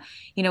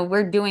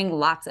 We're doing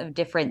lots of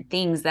different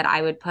things that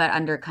I would put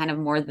under kind of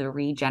more the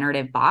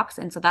regenerative box.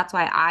 And so that's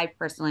why I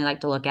personally like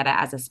to look at it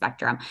as a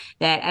spectrum,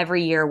 that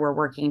every year we're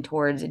working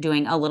towards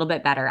doing a little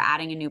bit better,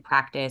 adding a new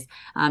practice,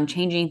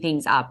 changing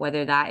things up,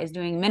 whether that is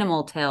doing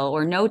minimal till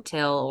or no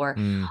till or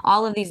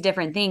all of these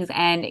different things.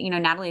 And,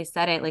 Natalie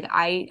said it, like,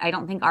 I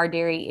don't think our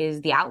dairy is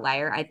the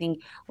outlier. I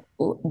think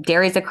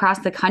dairies across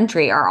the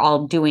country are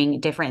all doing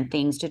different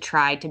things to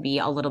try to be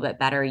a little bit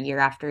better year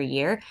after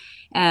year.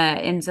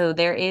 And so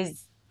there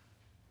is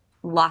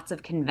lots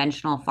of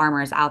conventional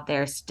farmers out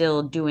there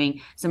still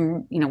doing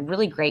some,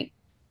 really great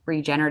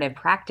regenerative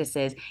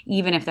practices,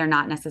 even if they're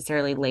not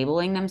necessarily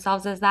labeling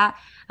themselves as that.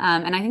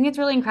 And I think it's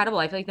really incredible.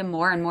 I feel like the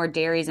more and more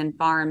dairies and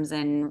farms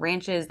and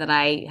ranches that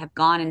I have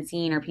gone and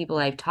seen, or people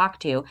I've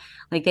talked to,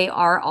 like, they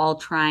are all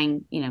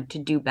trying, to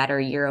do better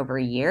year over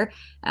year.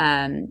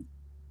 And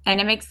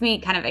it makes me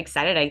kind of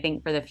excited, I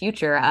think, for the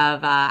future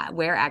of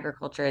where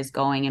agriculture is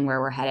going and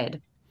where we're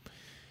headed.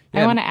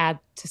 Yeah. I want to add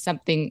to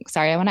something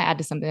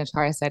that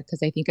Tara said,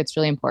 because I think it's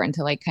really important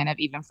to like kind of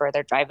even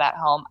further drive that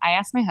home. I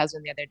asked my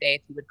husband the other day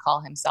if he would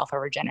call himself a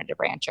regenerative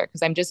rancher,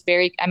 because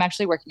I'm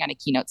actually working on a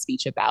keynote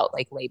speech about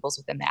like labels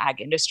within the ag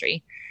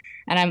industry.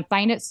 And I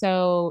find it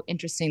so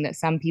interesting that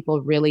some people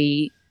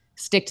really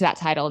stick to that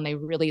title and they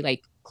really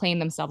like claim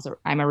themselves,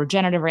 I'm a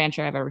regenerative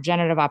rancher, I have a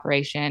regenerative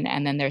operation.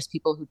 And then there's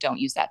people who don't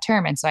use that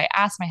term. And so I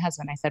asked my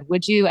husband, I said,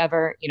 would you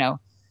ever,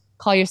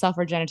 call yourself a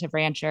regenerative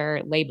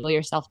rancher, label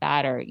yourself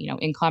that, or,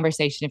 in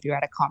conversation, if you're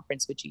at a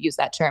conference, would you use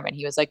that term? And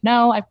he was like,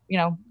 no,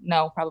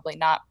 no, probably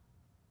not.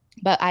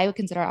 But I would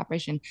consider our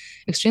operation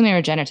extremely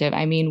regenerative.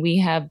 I mean, we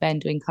have been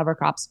doing cover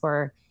crops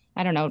for,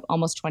 I don't know,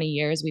 almost 20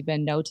 years. We've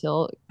been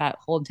no-till that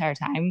whole entire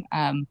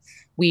time.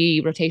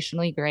 We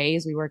rotationally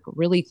graze. We work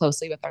really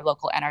closely with our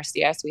local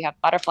NRCS. We have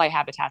butterfly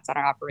habitats on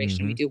our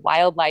operation. We do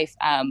wildlife,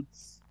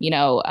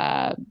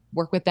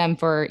 work with them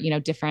for,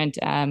 different,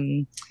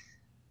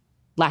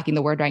 lacking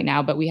the word right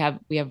now, but we have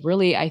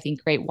really, I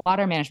think, great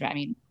water management. I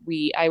mean,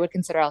 I would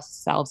consider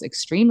ourselves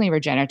extremely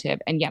regenerative,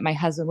 and yet my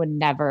husband would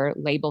never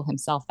label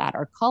himself that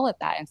or call it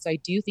that. And so I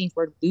do think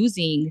we're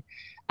losing,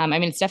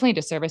 it's definitely a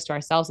disservice to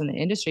ourselves in the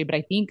industry, but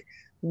I think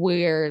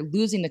we're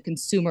losing the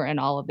consumer in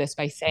all of this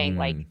by saying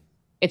like,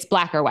 it's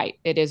black or white.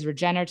 It is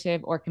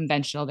regenerative or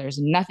conventional. There's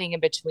nothing in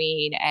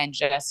between. And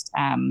just,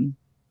 I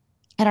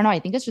don't know. I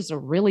think it's just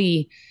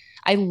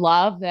I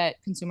love that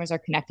consumers are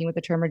connecting with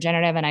the term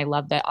regenerative, and I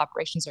love that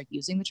operations are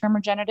using the term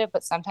regenerative,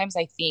 but sometimes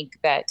I think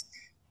that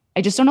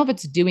I just don't know if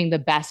it's doing the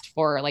best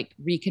for like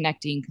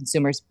reconnecting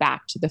consumers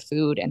back to the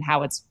food and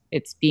how it's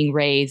being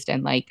raised,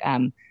 and like,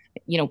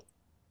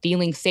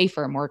 feeling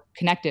safer, more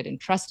connected and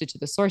trusted to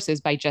the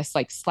sources by just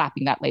like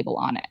slapping that label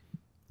on it.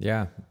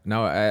 Yeah,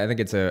 no, I think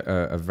it's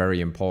a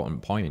very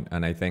important point.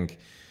 And I think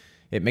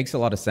it makes a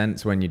lot of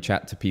sense when you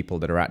chat to people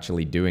that are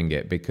actually doing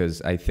it,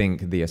 because I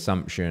think the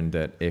assumption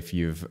that if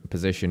you've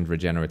positioned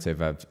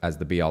regenerative as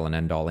the be all and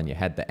end all in your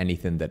head, that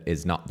anything that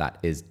is not that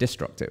is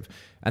destructive.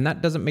 And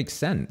that doesn't make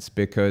sense,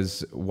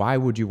 because why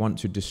would you want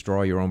to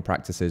destroy your own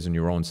practices and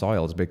your own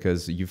soils?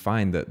 Because you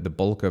find that the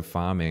bulk of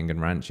farming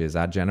and ranches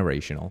are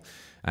generational,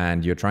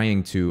 and you're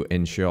trying to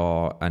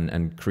ensure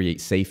and create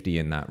safety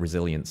in that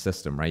resilient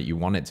system, right? You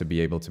want it to be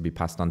able to be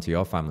passed on to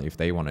your family if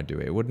they want to do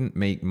it. It wouldn't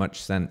make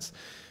much sense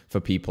for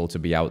people to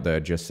be out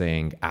there just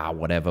saying,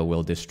 whatever,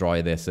 we'll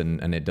destroy this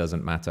and it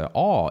doesn't matter,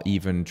 or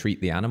even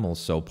treat the animals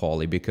so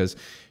poorly, because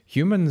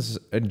humans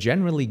are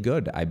generally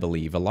good, I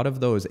believe. A lot of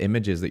those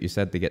images that you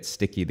said, they get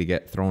sticky, they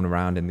get thrown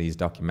around in these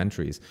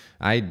documentaries.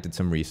 I did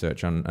some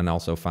research on and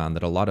also found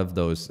that a lot of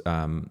those,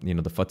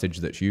 the footage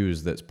that's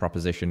used, that's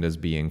propositioned as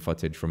being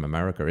footage from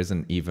America,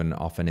 isn't even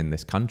often in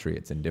this country.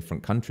 It's in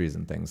different countries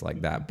and things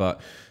like that.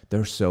 But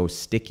they're so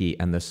sticky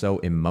and they're so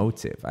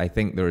emotive. I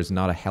think there is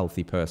not a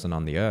healthy person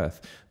on the earth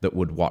that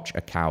would watch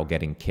a cow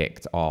getting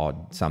kicked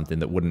or something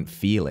that wouldn't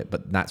feel it.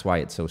 But that's why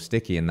it's so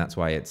sticky, and that's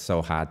why it's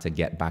so hard to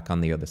get back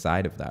on the other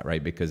side of that,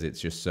 right? Because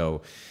it's just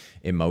so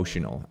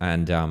emotional.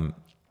 And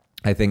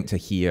I think to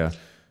hear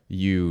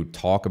you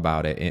talk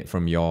about it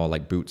from your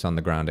like boots on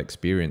the ground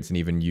experience, and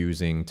even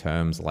using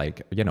terms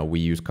like, we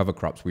use cover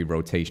crops, we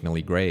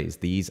rotationally graze.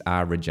 These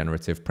are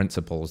regenerative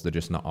principles. They're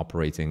just not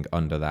operating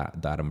under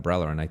that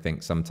umbrella. And I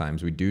think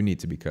sometimes we do need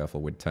to be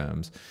careful with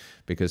terms,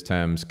 because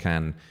terms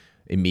can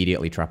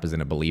immediately trap us in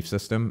a belief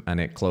system, and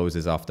it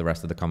closes off the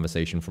rest of the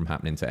conversation from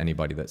happening to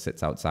anybody that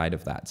sits outside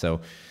of that.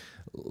 So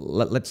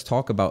let's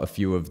talk about a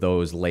few of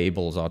those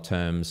labels or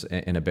terms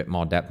in a bit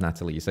more depth.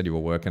 Natalie, you said you were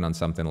working on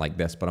something like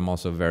this, but I'm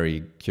also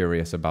very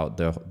curious about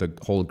the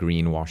whole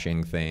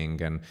greenwashing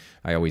thing. And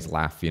I always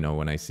laugh,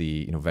 when I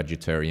see,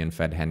 vegetarian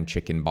fed hen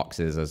chicken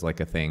boxes as like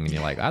a thing, and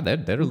you're like,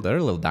 they're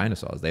little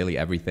dinosaurs. They'll eat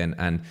everything.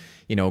 And,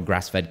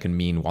 grass fed can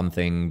mean one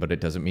thing, but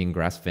it doesn't mean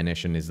grass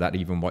finish. And is that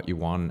even what you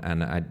want?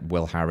 And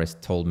Will Harris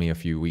told me a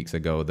few weeks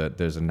ago that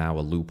there's now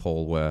a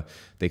loophole where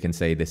they can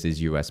say this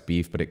is US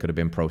beef, but it could have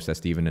been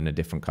processed even in a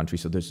different country.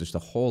 So there's just a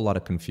whole lot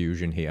of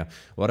confusion here.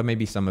 What are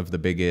maybe some of the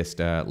biggest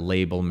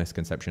label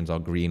misconceptions or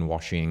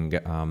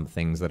greenwashing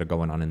things that are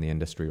going on in the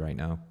industry right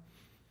now?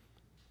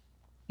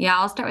 Yeah,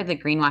 I'll start with the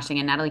greenwashing,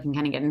 and Natalie can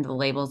kind of get into the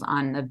labels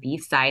on the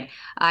beef side.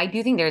 I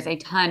do think there's a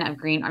ton of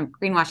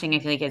greenwashing. I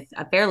feel like it's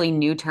a fairly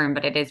new term,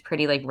 but it is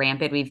pretty like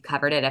rampant. We've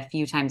covered it a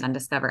few times on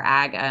Discover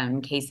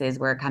Ag, cases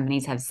where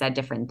companies have said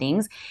different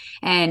things,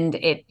 and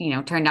it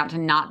turned out to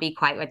not be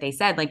quite what they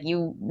said. Like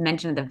you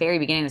mentioned at the very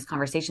beginning of this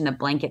conversation, the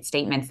blanket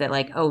statements that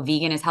like, oh,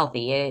 vegan is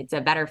healthy, it's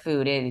a better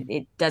food,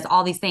 it does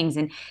all these things,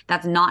 and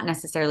that's not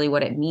necessarily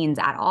what it means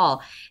at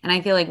all. And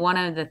I feel like one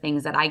of the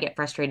things that I get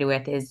frustrated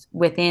with is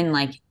within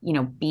like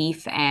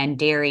beef and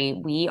dairy,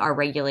 we are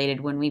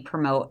regulated when we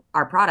promote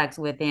our products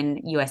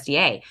within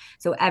USDA.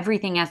 So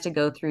everything has to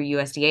go through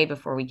USDA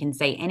before we can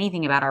say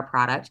anything about our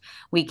product.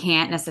 We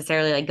can't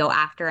necessarily like go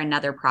after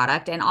another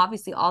product. And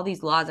obviously all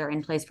these laws are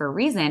in place for a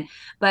reason,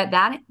 but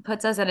that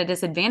puts us at a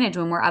disadvantage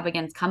when we're up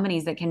against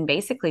companies that can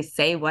basically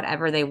say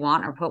whatever they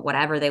want or put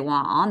whatever they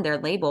want on their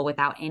label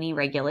without any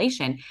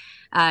regulation.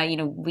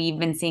 We've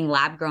been seeing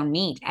lab grown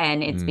meat,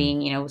 and it's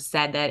being,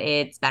 said that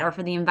it's better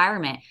for the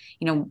environment.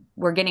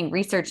 We're getting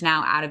research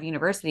now out of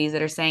universities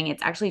that are saying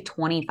it's actually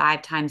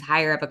 25 times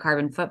higher of a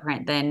carbon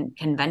footprint than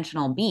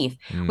conventional beef,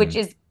 which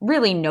is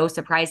really no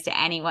surprise to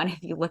anyone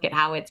if you look at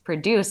how it's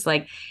produced.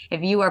 Like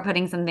if you are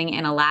putting something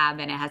in a lab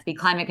and it has to be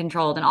climate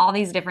controlled and all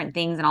these different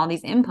things and all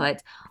these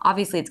inputs,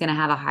 obviously it's going to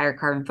have a higher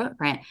carbon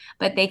footprint,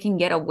 but they can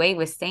get away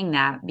with saying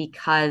that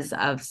because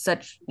of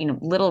such,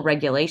 little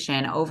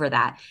regulation over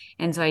that.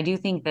 And so I do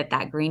think that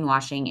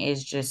greenwashing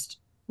is just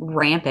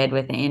rampant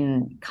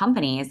within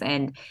companies,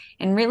 and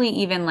really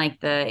even like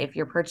if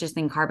you're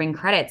purchasing carbon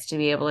credits to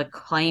be able to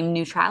claim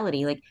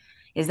neutrality, like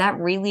is that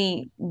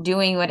really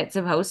doing what it's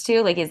supposed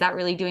to? Like, is that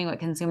really doing what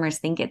consumers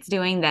think it's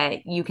doing,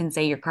 that you can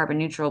say you're carbon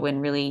neutral when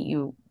really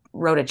you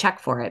wrote a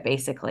check for it,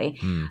 basically?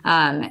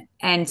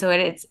 And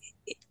so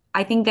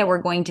I think that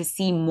we're going to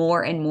see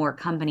more and more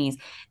companies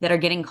that are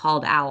getting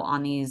called out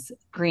on these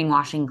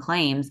greenwashing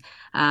claims,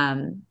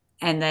 and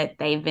that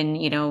they've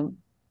been,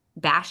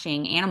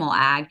 bashing animal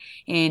ag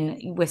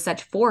with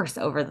such force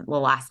over the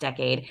last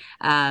decade.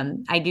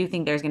 I do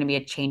think there's going to be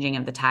a changing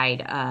of the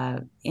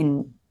tide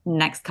in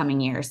next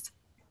coming years.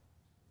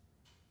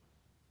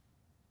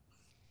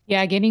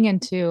 Yeah, getting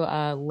into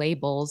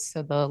labels,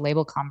 so the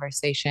label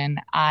conversation,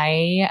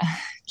 I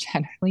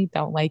generally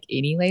don't like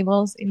any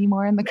labels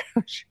anymore in the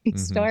grocery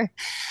store.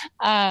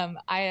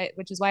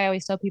 Which is why I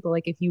always tell people,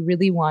 like, if you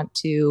really want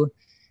to,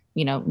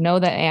 know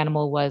that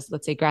animal was,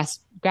 let's say, grass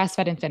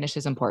fed and finished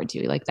is important to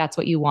you, like that's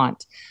what you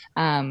want.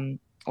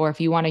 Or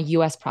if you want a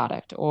US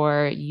product,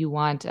 or you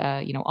want,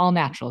 all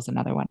natural is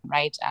another one,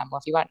 right? Well,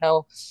 if you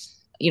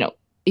want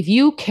if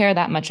you care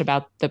that much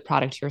about the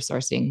product you're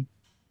sourcing,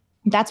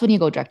 That's when you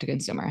go direct to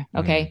consumer. Mm,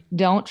 Okay.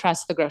 Don't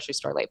trust the grocery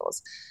store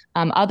labels.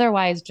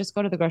 Otherwise, just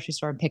go to the grocery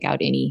store and pick out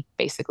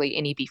basically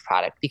any beef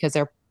product because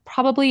there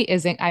probably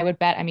isn't, I would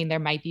bet, I mean, there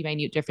might be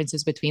minute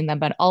differences between them,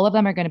 but all of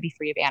them are going to be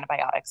free of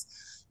antibiotics.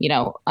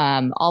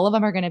 All of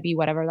them are going to be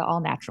whatever the all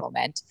natural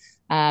meant.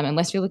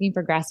 Unless you're looking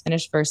for grass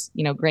finish versus,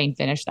 grain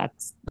finish,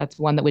 that's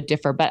one that would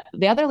differ. But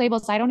the other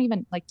labels, I don't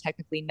even like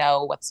technically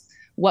know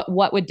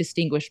what would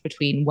distinguish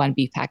between one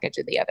beef package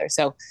and the other.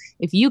 So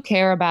if you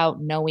care about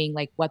knowing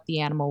like what the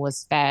animal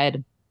was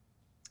fed,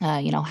 how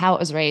it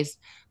was raised,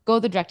 go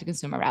the direct to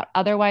consumer route.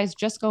 Otherwise,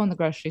 just go in the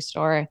grocery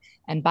store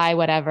and buy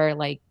whatever,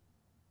 like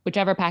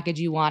whichever package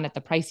you want at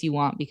the price you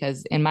want,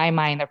 because in my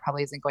mind, there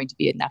probably isn't going to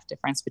be enough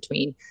difference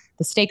between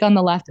the steak on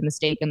the left and the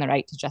steak on the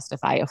right to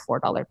justify a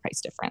 $4 price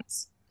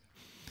difference.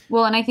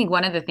 Well, and I think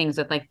one of the things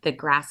with like the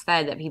grass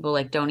fed that people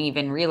like don't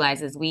even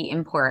realize is we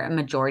import a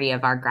majority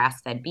of our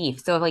grass fed beef.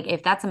 So like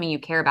if that's something you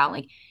care about,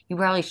 like you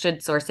probably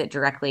should source it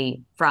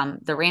directly from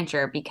the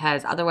rancher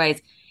because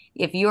otherwise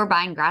if you're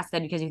buying grass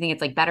fed because you think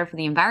it's like better for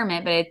the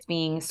environment, but it's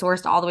being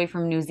sourced all the way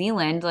from New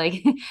Zealand,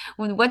 like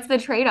what's the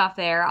trade-off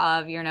there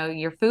of,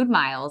 your food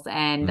miles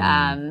and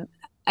mm,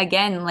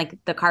 again, like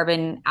the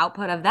carbon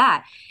output of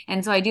that.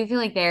 And so I do feel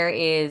like there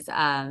is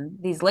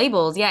these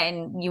labels. Yeah.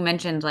 And you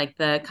mentioned like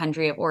the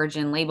country of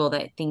origin label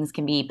that things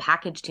can be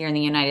packaged here in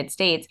the United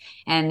States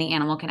and the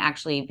animal can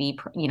actually be,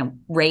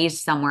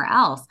 raised somewhere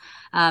else.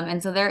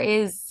 And so there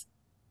is,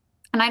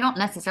 and I don't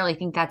necessarily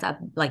think that's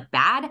like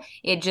bad.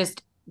 It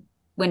just,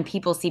 when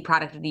people see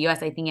product of the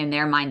US, I think in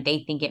their mind, they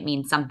think it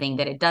means something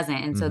that it doesn't.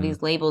 And so mm-hmm.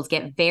 these labels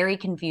get very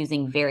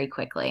confusing very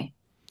quickly.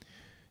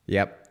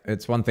 Yep.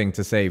 It's one thing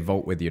to say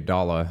vote with your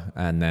dollar,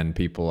 and then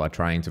people are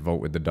trying to vote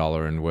with the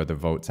dollar, and where the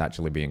vote's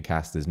actually being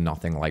cast is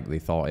nothing like they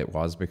thought it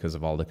was because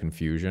of all the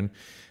confusion.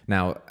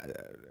 Now,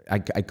 I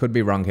could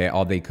be wrong here,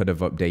 or they could have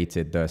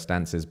updated their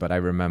stances, but I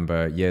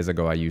remember years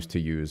ago I used to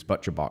use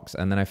ButcherBox,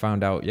 and then I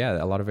found out,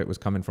 yeah, a lot of it was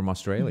coming from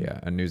Australia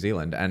and New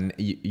Zealand. And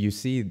you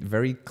see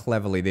very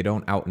cleverly, they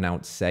don't out and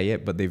out say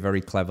it, but they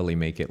very cleverly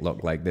make it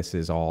look like this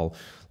is all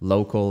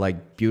local,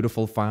 like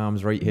beautiful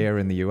farms right here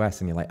in the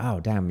US. And you're like, oh,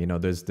 damn,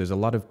 there's a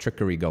lot of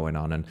trickery going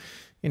on, and,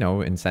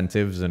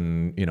 incentives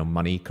and,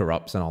 money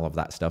corrupts and all of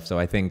that stuff. So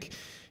I think,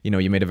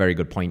 you made a very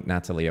good point,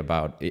 Natalie,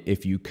 about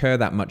if you care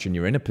that much and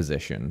you're in a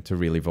position to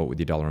really vote with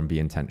your dollar and be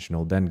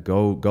intentional, then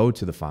go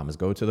to the farmers,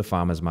 go to the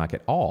farmers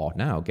market, or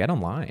now get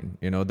online.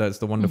 That's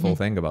the wonderful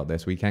thing about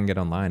this. We can get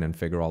online and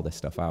figure all this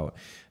stuff out.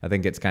 I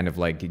think it's kind of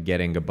like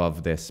getting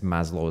above this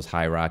Maslow's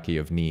hierarchy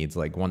of needs.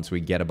 Like once we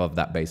get above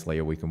that base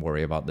layer, we can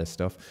worry about this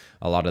stuff.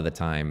 A lot of the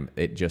time,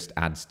 it just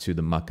adds to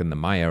the muck and the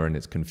mire, and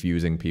it's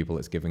confusing people.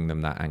 It's giving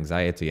them that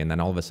anxiety. And then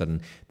all of a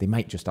sudden, they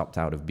might just opt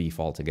out of beef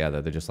altogether.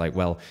 They're just like,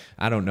 well,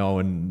 I don't know.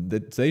 And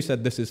they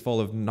said this is full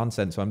of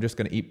nonsense, so I'm just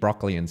going to eat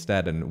broccoli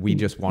instead. And we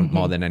just want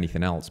more than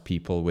anything else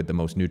people with the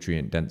most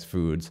nutrient dense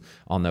foods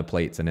on their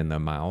plates and in their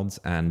mouths.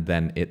 And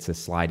then it's a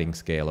sliding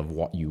scale of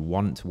what you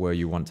want, where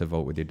you want to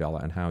vote with your dollar,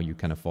 and how you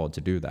can afford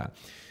to do that.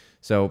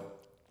 So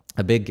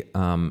a big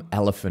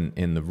elephant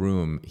in the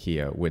room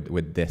here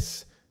with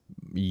this,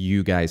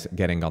 you guys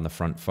getting on the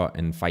front foot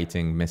and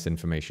fighting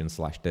misinformation /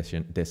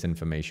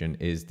 disinformation,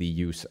 is the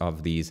use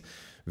of these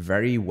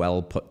very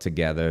well put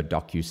together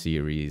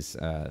docu-series,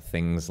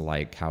 things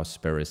like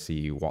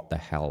Cowspiracy, What the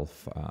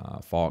Health,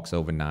 Forks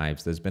Over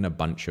Knives. There's been a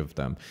bunch of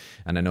them,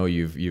 and I know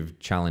you've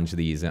challenged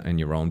these in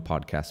your own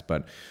podcast,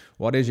 but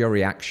what is your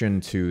reaction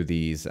to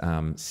these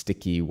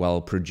sticky,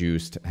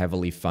 well-produced,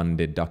 heavily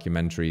funded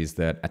documentaries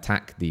that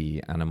attack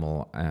the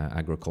animal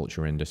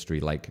agriculture industry,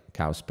 like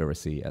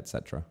Cowspiracy,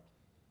 etc.?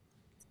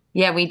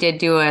 Yeah, we did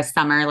do a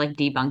summer like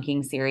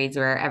debunking series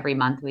where every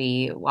month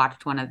we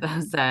watched one of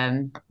those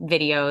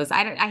videos.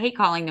 I hate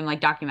calling them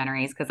like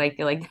documentaries because I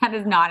feel like that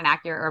is not an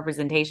accurate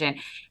representation.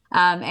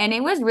 And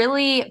it was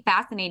really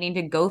fascinating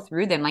to go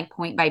through them like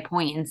point by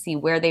point and see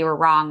where they were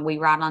wrong. We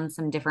brought on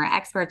some different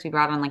experts. We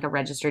brought on like a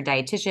registered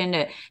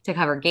dietitian to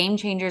cover game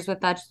changers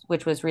with us,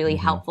 which was really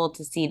helpful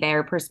to see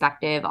their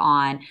perspective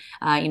on,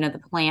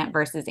 the plant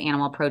versus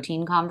animal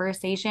protein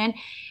conversation.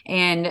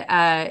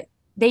 And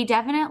they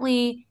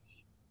definitely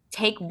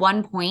take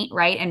one point,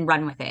 right, and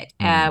run with it.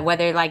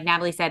 Whether, like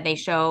Natalie said, they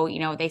show,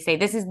 they say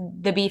this is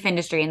the beef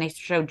industry and they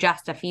show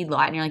just a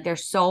feedlot. And you're like,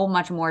 there's so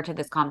much more to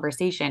this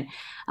conversation.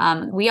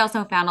 We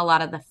also found a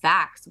lot of the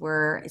facts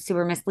were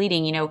super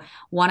misleading.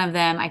 One of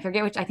them, I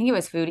forget which, I think it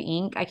was Food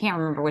Inc. I can't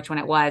remember which one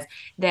it was,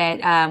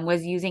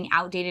 was using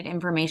outdated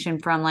information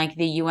from like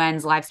the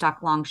UN's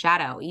livestock long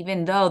shadow,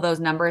 even though those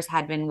numbers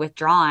had been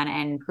withdrawn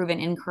and proven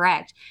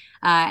incorrect.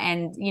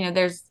 And,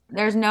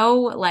 there's no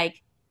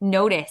like,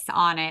 notice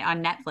on it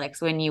on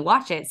Netflix when you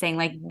watch it saying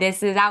like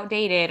this is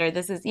outdated or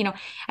this is,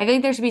 I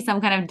think there should be some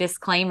kind of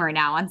disclaimer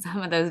now on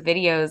some of those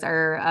videos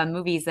or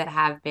movies that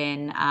have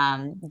been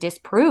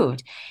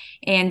disproved.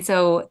 And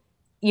so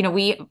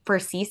we for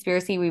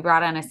Seaspiracy, we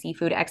brought on a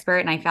seafood expert,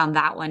 and I found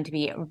that one to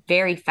be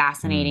very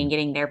fascinating,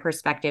 getting their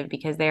perspective,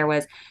 because there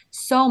was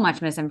so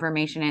much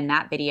misinformation in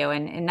that video,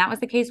 and that was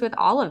the case with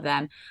all of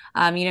them.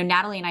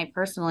 Natalie and I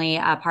personally,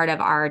 part of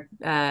our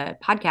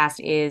podcast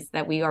is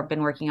that we have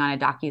been working on a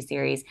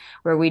docu-series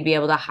where we'd be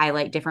able to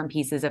highlight different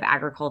pieces of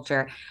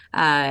agriculture,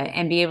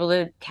 and be able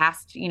to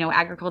cast,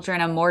 agriculture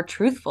in a more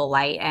truthful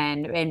light,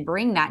 and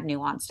bring that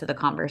nuance to the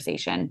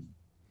conversation.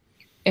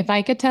 If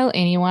I could tell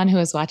anyone who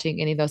is watching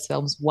any of those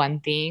films one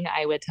thing,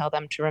 I would tell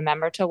them to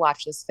remember to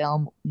watch this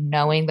film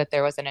knowing that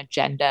there was an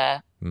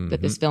agenda,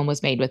 that this film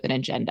was made with an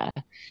agenda.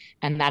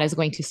 And that is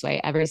going to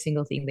sway every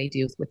single thing they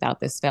do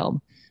without this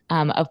film.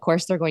 Of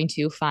course, they're going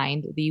to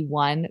find the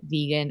one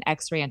vegan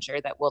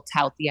ex-rancher that will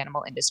tout the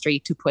animal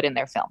industry to put in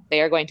their film. They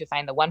are going to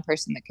find the one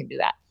person that can do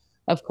that.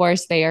 Of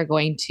course, they are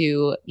going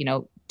to,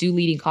 do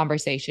leading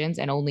conversations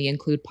and only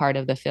include part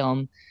of the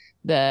film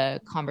the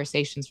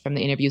conversations from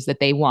the interviews that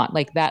they want.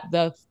 Like that,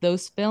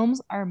 those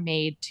films are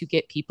made to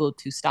get people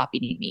to stop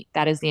eating meat.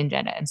 That is the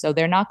agenda. And so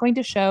they're not going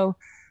to show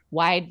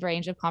wide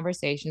range of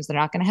conversations. They're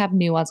not going to have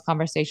nuanced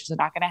conversations.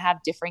 They're not going to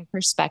have differing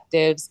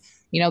perspectives.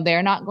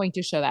 They're not going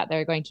to show that.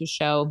 They're going to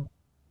show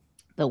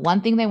the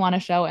one thing they want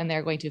to show, and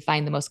they're going to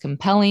find the most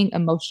compelling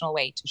emotional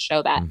way to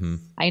show that.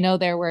 I know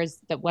there was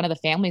one of the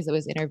families that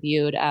was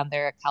interviewed,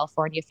 they're a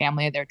California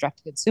family, they're direct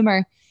to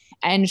consumer,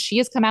 and she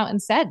has come out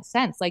and said,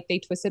 since, like, they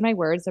twisted my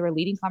words, they were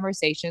leading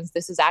conversations,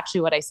 this is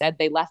actually what I said,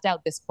 they left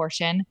out this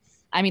portion.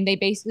 I mean, they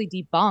basically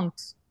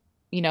debunked,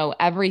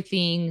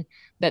 everything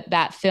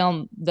that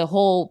film,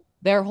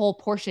 their whole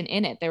portion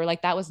in it. They were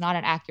like, that was not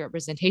an accurate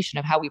representation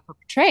of how we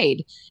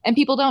portrayed. And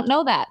people don't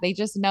know that. They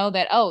just know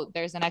that, oh,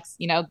 there's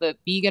the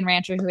vegan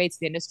rancher who hates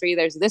the industry.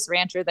 There's this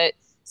rancher that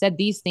said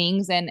these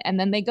things, and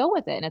then they go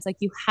with it. And it's like,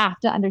 you have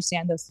to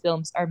understand those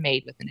films are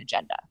made with an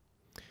agenda.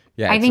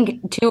 Yeah, I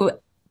think too,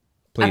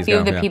 a few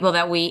of the people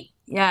that we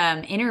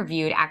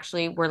interviewed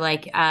actually were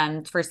like,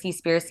 for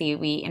Seaspiracy,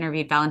 we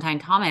interviewed Valentine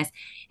Thomas,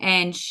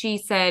 and she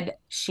said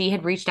she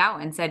had reached out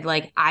and said,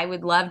 like, I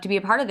would love to be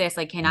a part of this.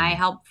 Like, can I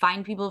help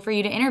find people for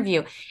you to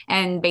interview?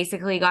 And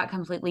basically got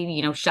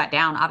completely, shut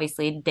down.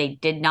 Obviously, they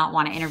did not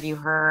want to interview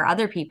her or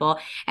other people.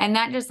 And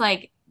that just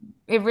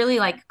it really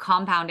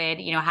compounded,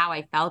 how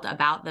I felt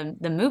about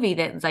the movie,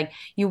 that it's like,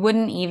 you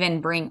wouldn't even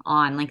bring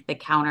on the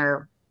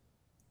counter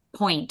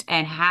point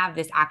and have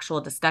this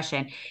actual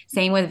discussion.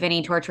 Same with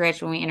Vinny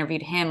Tortorich. When we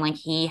interviewed him,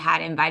 he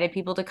had invited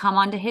people to come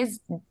onto his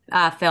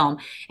film,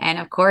 and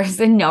of course,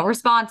 no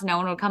response, no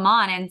one would come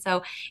on. And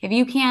so if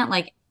you can't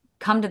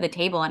come to the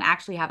table and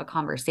actually have a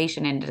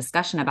conversation and a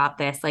discussion about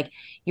this,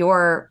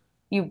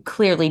 you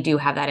clearly do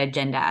have that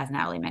agenda, as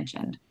Natalie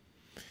mentioned.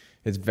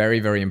 It's very,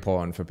 very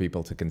important for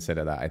people to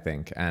consider that, I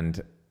think.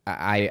 And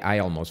I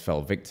almost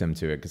fell victim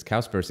to it, because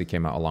Cowspiracy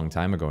came out a long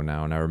time ago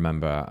now. And I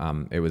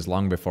remember it was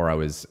long before I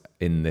was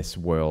in this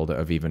world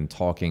of even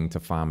talking to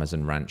farmers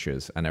and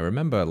ranchers. And I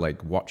remember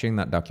watching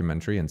that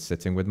documentary and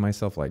sitting with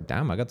myself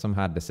damn, I got some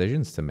hard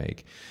decisions to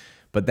make.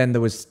 But then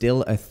there was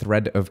still a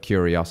thread of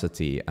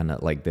curiosity and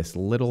this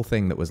little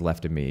thing that was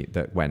left in me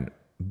that went,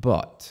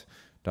 but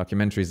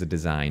documentaries are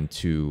designed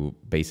to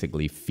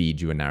basically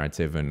feed you a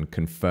narrative and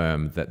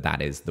confirm that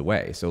that is the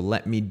way. So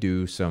let me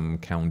do some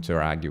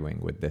counter arguing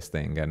with this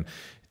thing. And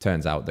it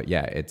turns out that,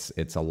 yeah, it's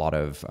a lot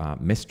of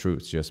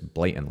mistruths just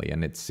blatantly.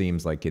 And it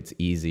seems like it's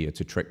easier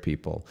to trick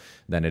people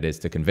than it is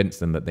to convince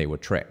them that they were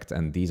tricked.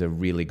 And these are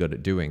really good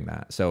at doing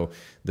that. So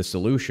the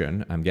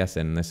solution, I'm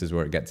guessing, this is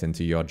where it gets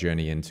into your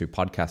journey into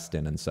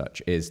podcasting and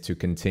such, is to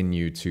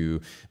continue to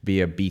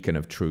be a beacon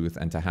of truth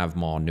and to have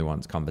more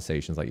nuanced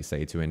conversations, like you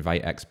say, to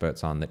invite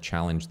experts on that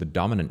challenge the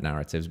dominant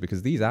narratives,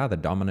 because these are the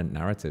dominant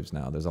narratives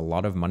now. There's a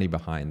lot of money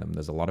behind them.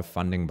 There's a lot of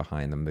funding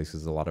behind them. There's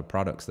a lot of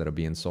products that are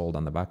being sold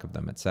on the back of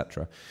them,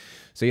 etc.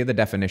 So you're the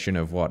definition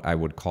of what I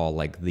would call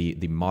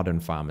the modern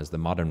farmers, the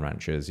modern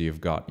ranchers.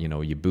 You've got,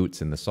 your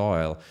boots in the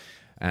soil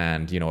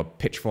and, a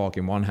pitchfork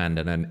in one hand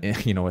and then, a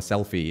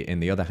selfie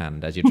in the other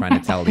hand as you're trying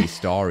to tell these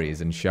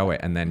stories and show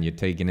it. And then you're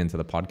taking into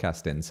the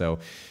podcasting. So,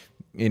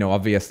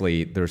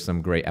 obviously there's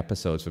some great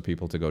episodes for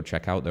people to go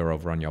check out there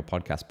over on your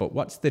podcast. But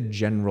what's the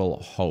general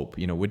hope,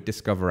 with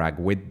Discover Ag,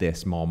 with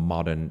this more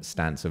modern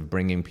stance of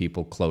bringing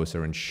people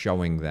closer and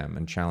showing them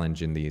and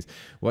challenging these?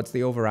 What's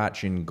the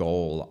overarching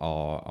goal,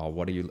 or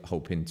what are you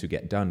hoping to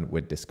get done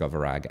with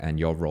Discover Ag and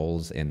your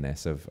roles in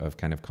this of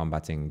kind of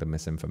combating the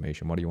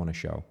misinformation? What do you want to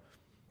show?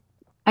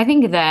 I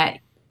think that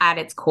at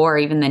its core,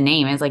 even the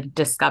name is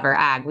Discover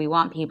Ag. We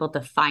want people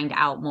to find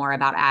out more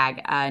about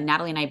ag.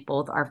 Natalie and I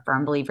both are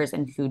firm believers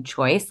in food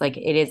choice. It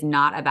is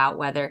not about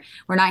whether,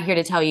 we're not here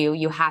to tell you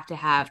you have to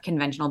have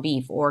conventional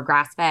beef or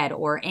grass fed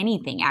or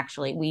anything.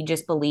 Actually, we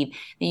just believe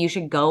that you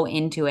should go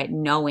into it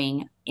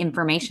knowing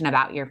information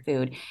about your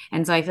food.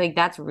 And so I feel like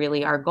that's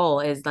really our goal,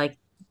 is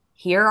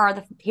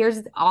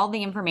here's all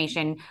the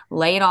information,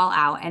 lay it all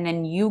out, and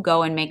then you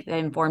go and make the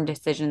informed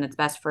decision that's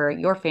best for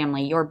your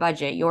family, your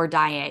budget, your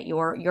diet,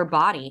 your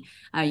body.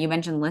 You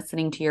mentioned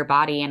listening to your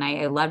body, and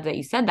I love that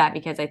you said that,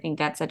 because I think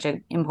that's such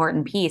an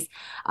important piece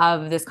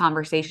of this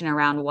conversation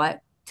around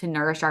what to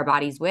nourish our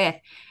bodies with.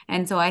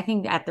 And so I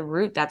think at the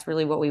root, that's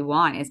really what we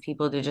want, is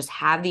people to just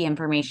have the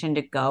information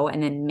to go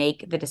and then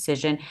make the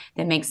decision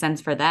that makes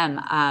sense for them.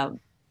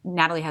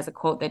 Natalie has a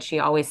quote that she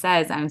always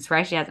says. I'm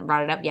surprised she hasn't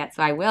brought it up yet,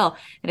 so I will.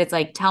 That it's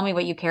like, tell me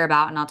what you care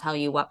about and I'll tell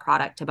you what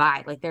product to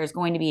buy. Like, there's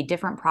going to be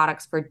different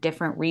products for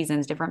different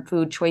reasons, different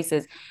food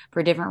choices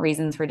for different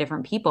reasons for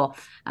different people.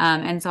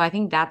 And so I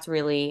think that's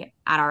really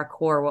at our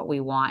core what we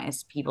want,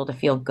 is people to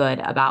feel good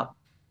about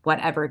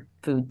whatever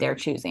food they're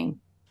choosing.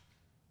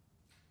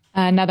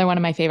 Another one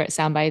of my favorite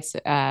sound bites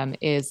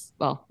is,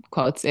 well,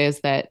 quotes, is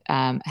that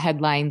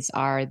headlines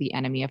are the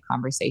enemy of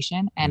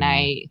conversation. And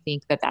I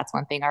think that that's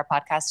one thing our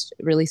podcast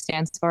really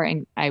stands for,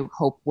 and I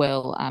hope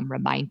will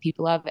remind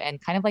people of, and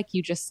kind of like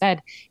you just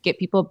said, get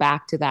people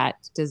back to that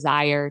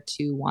desire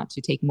to want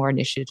to take more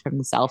initiative from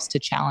themselves, to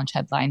challenge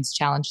headlines,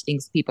 challenge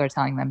things people are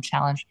telling them,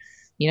 challenge,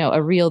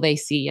 a reel they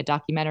see, a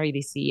documentary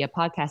they see, a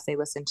podcast they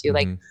listen to.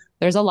 Like,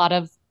 there's a lot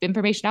of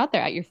information out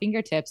there at your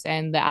fingertips,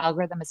 and the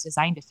algorithm is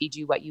designed to feed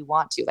you what you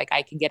want to. Like,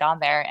 I can get on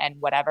there, and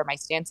whatever my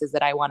stance is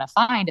that I want to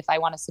find, if I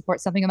want to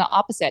support something in the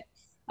opposite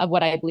of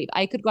what I believe,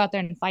 I could go out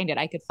there and find it.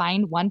 I could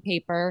find one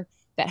paper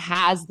that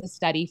has the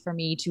study for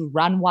me to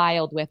run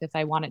wild with if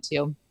I wanted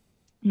to,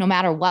 no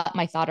matter what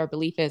my thought or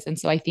belief is. And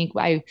so I think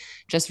I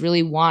just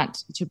really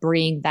want to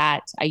bring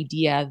that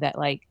idea that,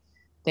 like,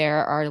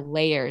 there are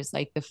layers.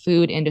 Like, the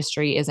food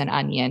industry is an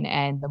onion,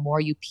 and the more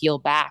you peel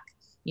back,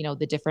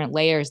 the different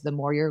layers, the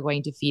more you're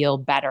going to feel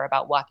better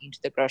about walking to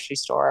the grocery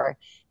store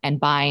and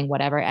buying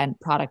whatever end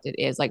product it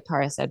is. Like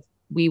Tara said,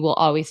 we will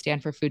always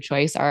stand for food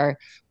choice.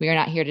 We are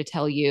not here to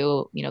tell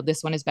you,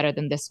 this one is better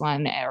than this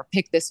one, or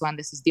pick this one.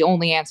 This is the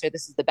only answer.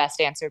 This is the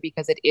best answer,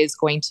 because it is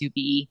going to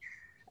be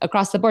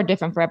across the board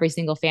different for every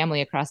single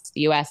family across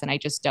the US. And I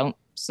just don't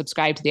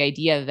subscribe to the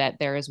idea that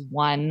there is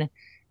one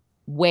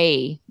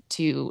way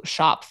to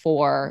shop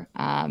for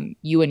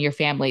you and your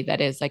family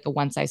that is like a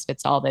one size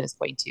fits all, that is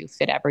going to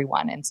fit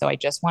everyone. And so I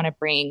just want to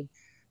bring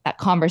that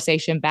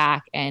conversation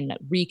back and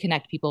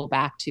reconnect people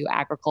back to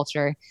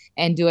agriculture,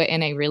 and do it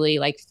in a really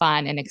like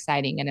fun and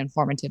exciting and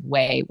informative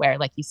way, where,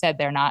 like you said,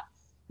 they're not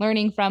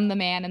learning from the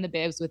man in the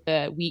bibs with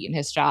the wheat in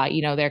his straw.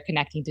 They're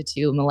connecting to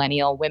two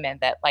millennial women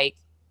that like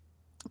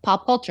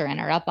pop culture and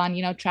are up on,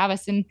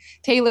 Travis and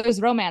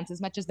Taylor's romance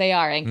as much as they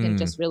are, and can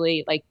just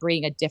really like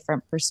bring a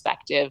different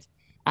perspective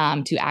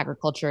to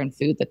agriculture and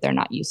food that they're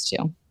not used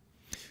to.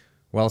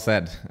 Well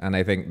said. And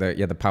I think that,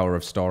 the power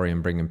of story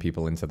and bringing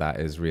people into that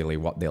is really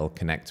what they'll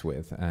connect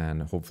with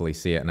and hopefully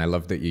see it. And I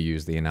love that you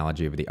use the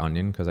analogy of the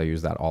onion, because I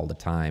use that all the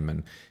time.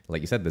 And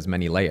like you said, there's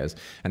many layers.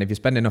 And if you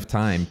spend enough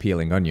time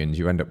peeling onions,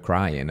 you end up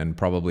crying. And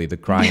probably the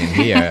crying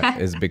here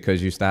is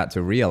because you start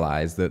to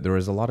realize that there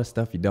is a lot of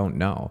stuff you don't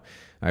know.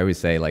 I always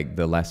say, like,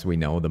 the less we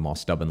know, the more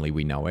stubbornly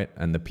we know it.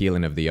 And the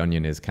peeling of the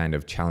onion is kind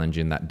of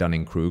challenging that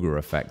Dunning-Kruger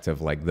effect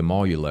of, like, the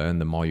more you learn,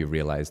 the more you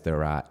realize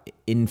there are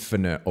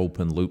infinite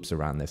open loops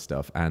around this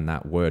stuff. And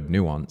that word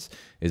nuance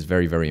is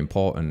very, very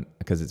important,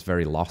 because it's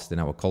very lost in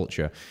our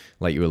culture.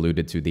 Like you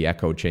alluded to, the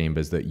echo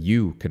chambers that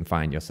you can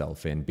find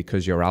yourself in,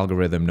 because your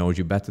algorithm knows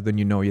you better than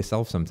you know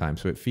yourself sometimes.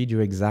 So it feeds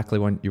you exactly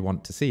what you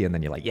want to see. And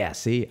then you're like, yeah,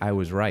 see, I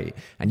was right.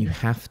 And you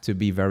have to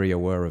be very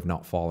aware of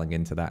not falling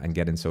into that and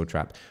getting so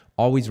trapped.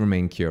 Always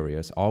remain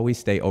curious. Always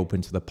stay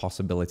open to the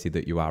possibility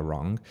that you are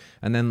wrong.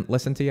 And then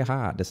listen to your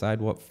heart.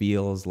 Decide what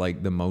feels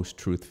like the most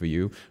truth for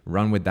you.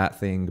 Run with that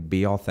thing.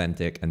 Be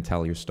authentic and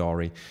tell your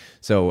story.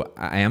 So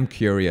I am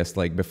curious,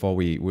 like, before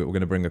we're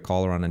going to bring a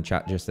caller on and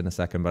chat just in a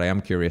second, but I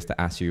am curious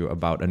to ask you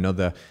about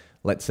another,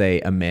 let's say,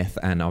 a myth.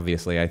 And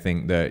obviously I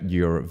think that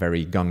you're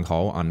very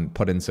gung-ho on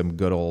putting some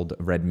good old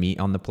red meat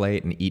on the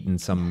plate and eating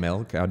some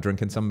milk, or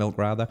drinking some milk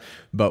rather.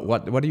 But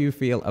what do you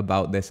feel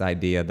about this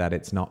idea that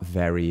it's not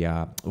very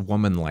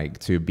woman-like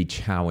to be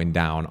chowing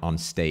down on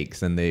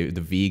steaks? And the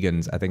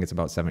vegans, I think it's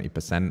about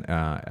 70%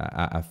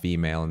 are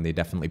female, and they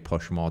definitely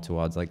push more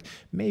towards, like,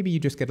 maybe you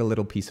just get a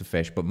little piece of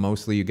fish, but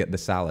mostly you get the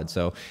salad.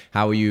 So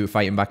how are you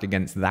fighting back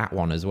against that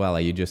one as well?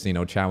 Are you just,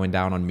 chowing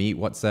down on meat?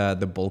 What's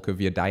the bulk of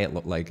your diet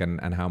look like,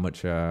 and how much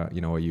are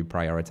you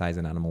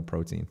prioritizing animal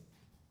protein?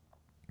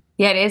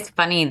 Yeah, it is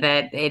funny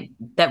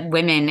that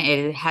women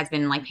has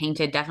been like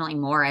painted definitely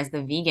more as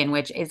the vegan,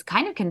 which is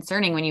kind of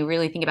concerning when you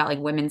really think about like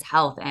women's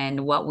health and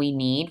what we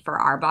need for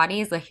our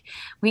bodies. Like,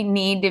 we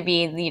need to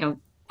be,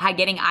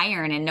 getting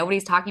iron, and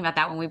nobody's talking about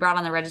that. When we brought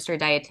on the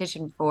registered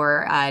dietitian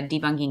for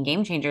debunking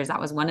game changers, that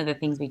was one of the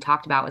things we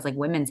talked about, was like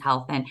women's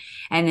health and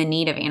the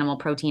need of animal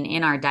protein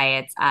in our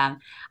diets.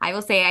 I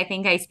will say, I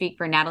think I speak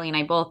for Natalie and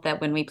I both,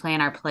 that when we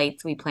plan our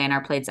plates, we plan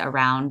our plates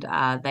around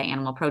the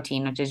animal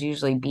protein, which is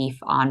usually beef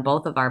on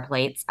both of our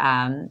plates.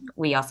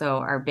 We also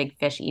are big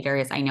fish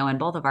eaters, I know, in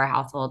both of our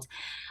households.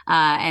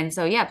 And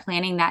so, yeah,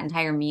 planning that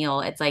entire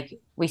meal, it's like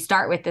we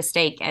start with the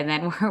steak and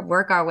then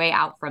work our way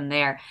out from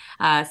there.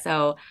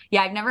 So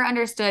yeah, I've never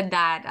understood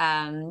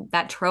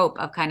that trope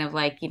of kind of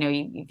like,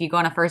 if you go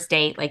on a first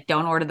date, like,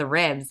 don't order the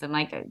ribs. I'm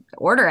like,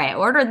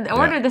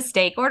 order the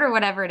steak, order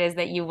whatever it is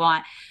that you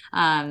want.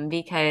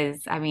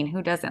 Because I mean,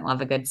 who doesn't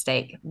love a good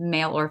steak,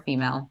 male or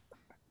female?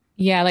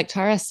 Yeah, like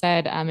Tara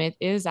said, it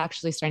is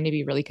actually starting to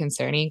be really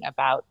concerning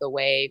about the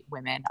way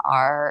women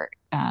are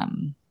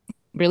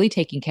really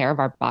taking care of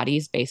our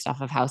bodies based off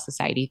of how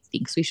society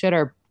thinks we should,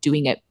 or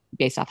doing it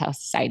based off how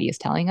society is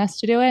telling us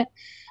to do it.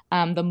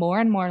 The more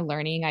and more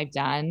learning I've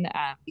done,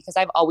 because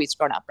I've always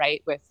grown up,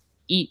 right, with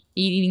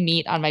eating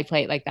meat on my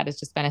plate, like that has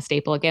just been a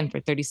staple again for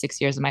 36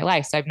 years of my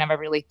life. So I've never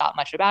really thought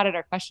much about it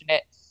or questioned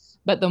it.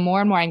 But the more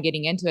and more I'm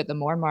getting into it, the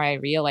more and more I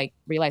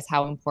realize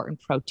how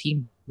important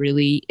protein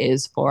really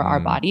is for our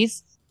Mm,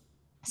 bodies,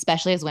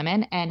 especially as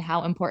women, and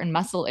how important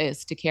muscle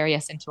is to carry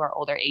us into our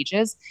older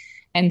ages.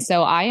 And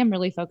so I am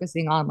really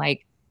focusing on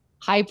like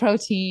high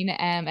protein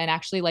and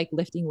actually like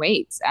lifting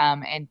weights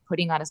and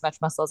putting on as much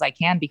muscle as I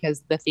can,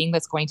 because the thing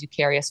that's going to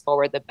carry us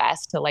forward the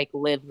best to like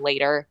live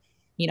later,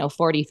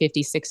 40,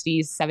 50,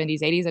 60s,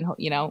 70s, 80s,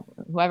 and,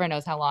 whoever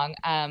knows how long,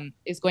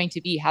 is going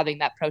to be having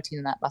that protein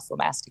and that muscle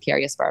mass to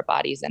carry us for our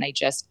bodies. And it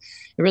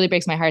really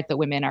breaks my heart that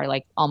women are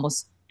like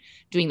almost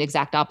doing the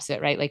exact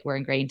opposite, right? Like we're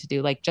ingrained to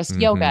do like just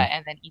yoga hmm.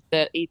 and then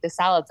eat the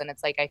salads. And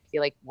it's like, I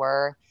feel like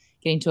we're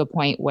getting to a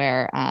point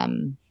where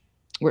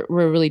we're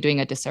really doing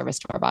a disservice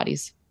to our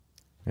bodies.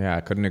 Yeah,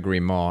 I couldn't agree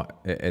more.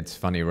 It's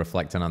funny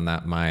reflecting on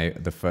that.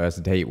 The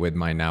first date with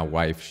my now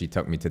wife, she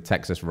took me to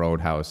Texas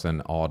Roadhouse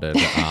and ordered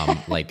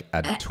like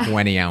a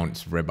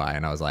 20-ounce ribeye,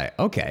 and I was like,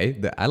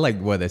 okay, I like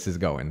where this is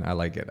going. I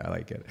like it. I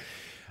like it.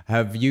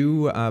 Have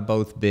you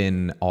both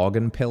been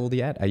organ pilled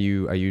yet? Are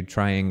you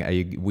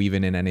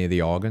weaving in any of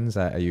the organs?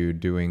 Are you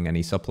doing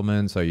any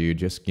supplements? Are you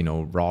just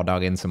raw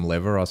dogging some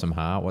liver or some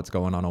heart? What's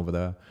going on over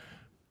there?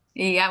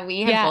 Yeah,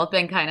 we have Yeah. both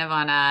been kind of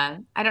on a,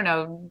 I don't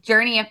know,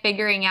 journey of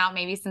figuring out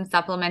maybe some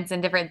supplements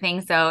and different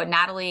things. So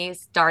Natalie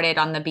started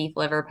on the beef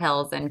liver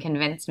pills and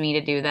convinced me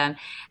to do them.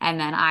 And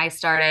then I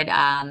started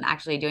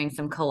actually doing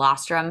some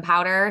colostrum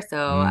powder. So,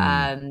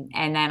 Mm,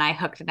 and then I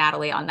hooked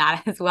Natalie on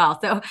that as well.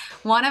 So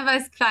one of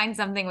us finds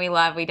something we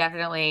love. We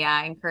definitely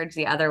encourage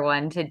the other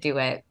one to do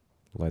it.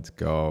 let's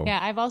go. Yeah,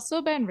 I've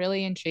also been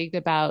really intrigued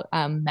about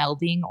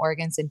melding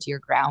organs into your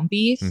ground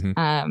beef.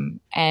 Hmm.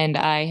 And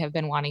I have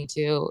been wanting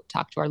to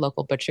talk to our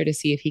local butcher to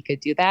see if he could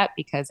do that,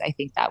 because I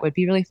think that would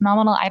be really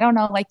phenomenal. I don't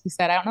know, like you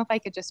said, I don't know if I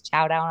could just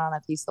chow down on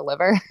a piece of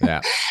liver.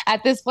 Yeah.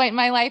 At this point in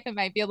my life, it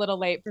might be a little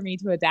late for me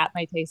to adapt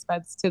my taste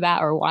buds to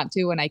that, or want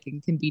to when I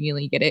can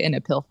conveniently get it in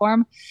a pill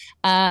form.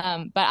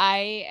 But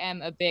I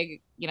am a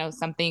big,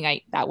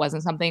 something that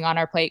wasn't something on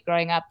our plate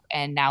growing up,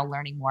 and now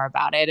learning more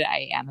about it,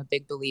 I am a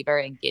big believer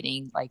in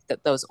getting like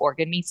those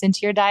organ meats into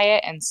your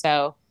diet. And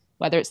so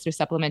whether it's through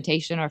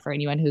supplementation, or for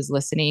anyone who's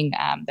listening,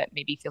 that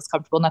maybe feels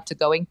comfortable enough to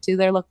going to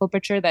their local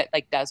butcher that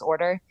like does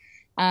order,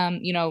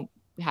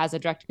 has a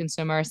direct to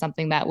consumer or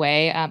something that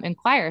way,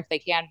 inquire if they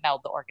can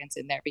meld the organs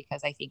in there,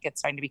 because I think it's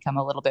starting to become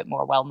a little bit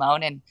more well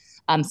known,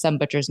 and some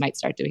butchers might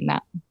start doing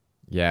that.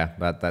 Yeah,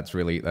 that's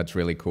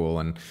really cool.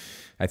 And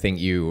I think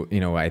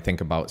I think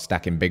about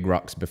stacking big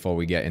rocks before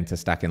we get into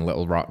stacking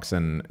little rocks.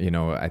 And,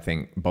 I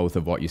think both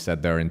of what you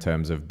said there in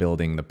terms of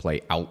building the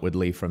plate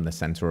outwardly from the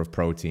center of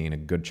protein, a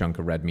good chunk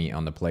of red meat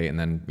on the plate, and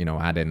then,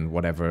 add in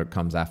whatever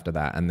comes after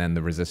that. And then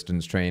the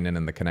resistance training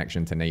and the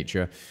connection to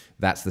nature.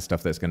 That's the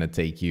stuff that's going to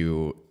take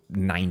you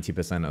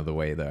 90% of the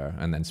way there,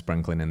 and then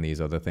sprinkling in these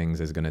other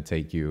things is going to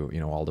take you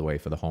all the way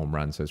for the home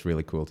run. So it's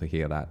really cool to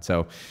hear that.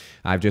 So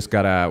I've just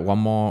got one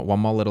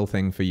more little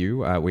thing for you.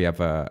 We have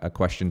a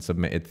question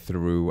submitted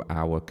through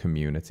our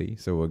community,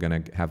 so we're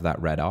going to have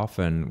that read off,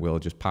 and we'll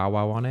just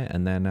powwow on it,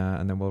 and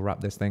then we'll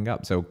wrap this thing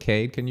up. So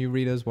Cade, can you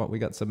read us what we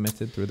got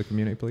submitted through the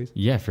community, please?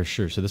 Yeah, for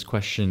sure. So this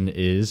question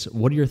is,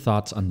 what are your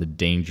thoughts on the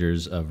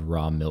dangers of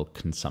raw milk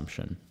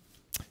consumption?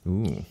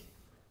 Ooh,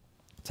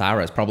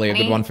 Tara, it's probably a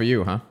good one for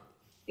you, huh?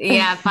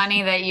 Yeah,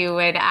 funny that you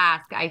would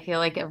ask. I feel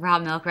like raw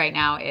milk right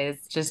now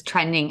is just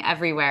trending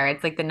everywhere.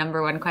 It's like the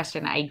number one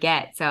question I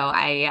get. So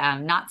I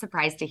am not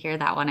surprised to hear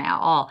that one at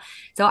all.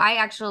 So I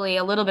actually,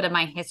 a little bit of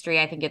my history,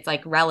 I think it's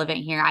like relevant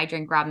here. I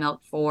drink raw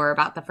milk for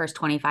about the first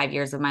 25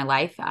 years of my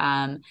life.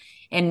 And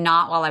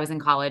not while I was in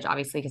college,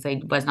 obviously, because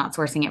I was not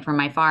sourcing it from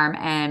my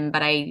farm.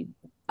 But I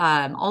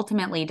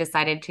ultimately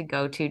decided to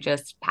go to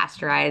just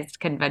pasteurized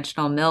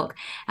conventional milk.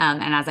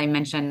 And as I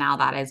mentioned, now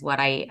that is what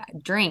I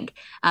drink.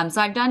 So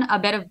I've done a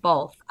bit of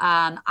both.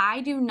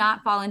 I do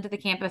not fall into the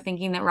camp of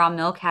thinking that raw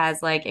milk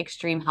has like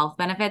extreme health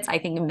benefits. I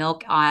think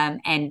milk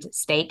and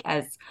steak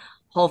as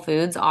whole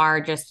foods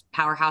are just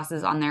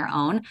powerhouses on their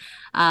own.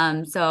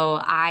 So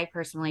I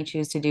personally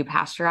choose to do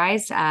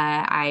pasteurized.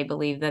 I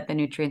believe that the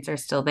nutrients are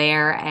still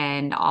there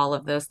and all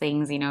of those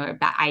things,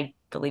 I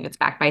believe it's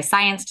backed by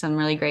science, some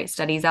really great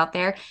studies out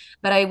there.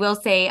 But I will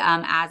say,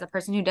 as a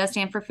person who does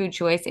stand for food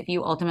choice, if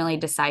you ultimately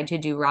decide to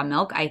do raw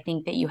milk, I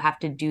think that you have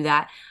to do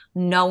that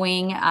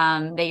knowing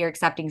that you're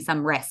accepting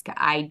some risk.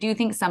 I do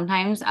think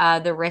sometimes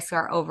the risks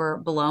are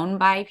overblown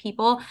by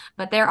people,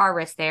 but there are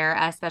risks there,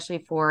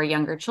 especially for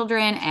younger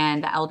children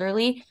and the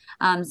elderly.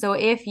 So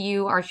if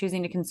you are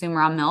choosing to consume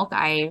raw milk,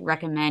 I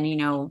recommend,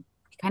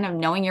 kind of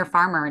knowing your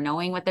farmer,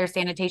 knowing what their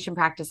sanitation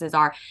practices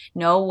are,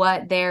 know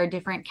what their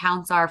different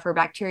counts are for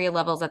bacteria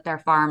levels at their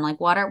farm. Like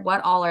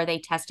what all are they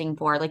testing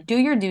for? Like do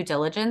your due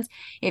diligence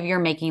if you're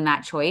making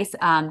that choice.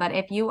 But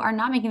if you are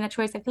not making that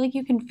choice, I feel like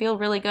you can feel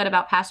really good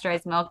about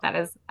pasteurized milk. That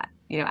is,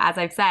 as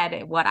I've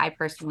said, what I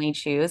personally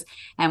choose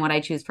and what I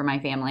choose for my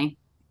family.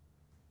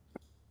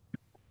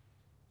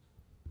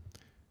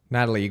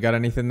 Natalie, you got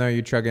anything there?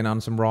 You chugging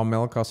on some raw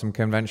milk or some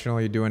conventional?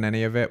 Are you doing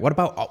any of it? What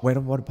about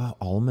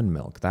almond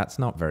milk? That's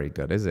not very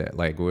good, is it?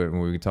 Like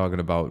we're talking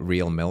about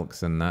real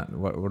milks and that.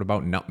 What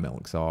about nut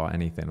milks or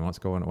anything?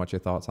 What's your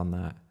thoughts on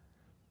that?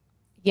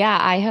 Yeah,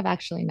 I have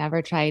actually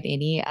never tried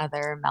any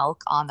other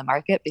milk on the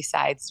market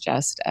besides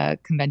just a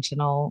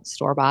conventional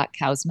store-bought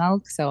cow's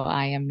milk. So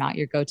I am not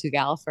your go-to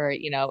gal for,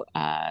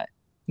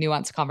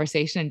 nuanced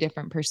conversation and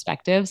different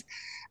perspectives.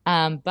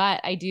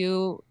 But I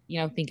do,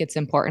 think it's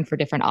important for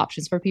different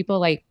options for people.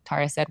 Like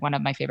Tara said, one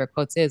of my favorite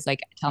quotes is like,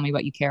 tell me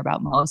what you care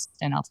about most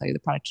and I'll tell you the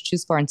product to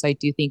choose for. And so I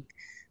do think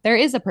there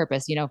is a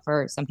purpose,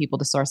 for some people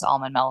to source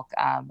almond milk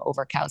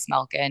over cow's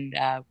milk. And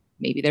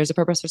maybe there's a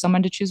purpose for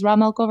someone to choose raw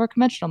milk over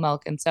conventional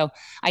milk. And so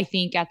I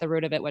think at the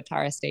root of it, what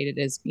Tara stated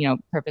is,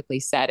 perfectly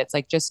said. It's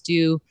like, just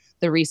do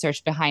the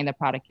research behind the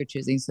product you're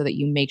choosing so that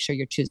you make sure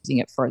you're choosing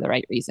it for the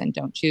right reason.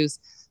 Don't choose,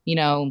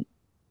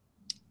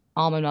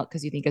 almond milk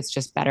because you think it's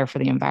just better for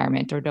the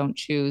environment, or don't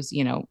choose,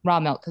 raw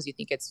milk because you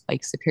think it's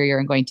like superior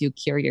and going to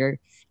cure your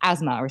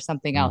asthma or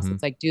something else. Mm-hmm.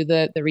 It's like, do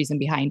the reason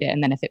behind it.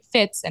 And then if it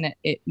fits and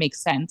it makes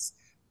sense,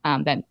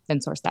 then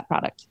source that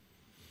product.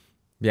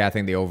 Yeah, I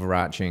think the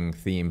overarching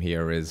theme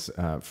here is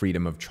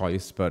freedom of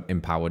choice, but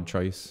empowered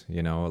choice.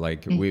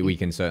 We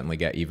can certainly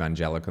get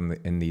evangelical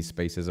in these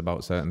spaces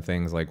about certain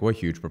things. Like we're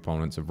huge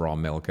proponents of raw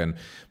milk,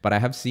 but I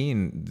have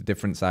seen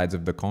different sides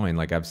of the coin.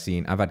 Like I've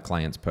had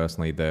clients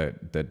personally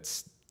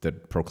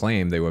that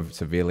proclaimed they were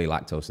severely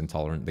lactose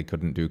intolerant. They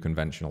couldn't do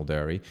conventional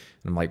dairy.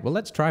 And I'm like, well,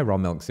 let's try raw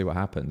milk, see what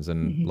happens.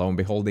 And lo and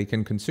behold, they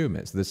can consume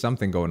it. So there's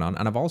something going on.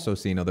 And I've also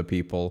seen other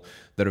people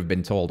that have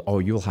been told, oh,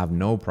 you'll have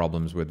no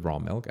problems with raw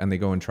milk. And they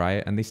go and try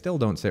it and they still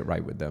don't sit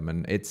right with them.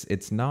 And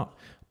it's not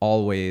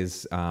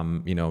always,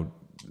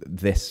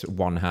 this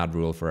one hard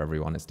rule for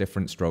everyone. It's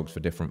different strokes for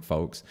different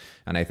folks.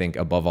 And I think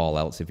above all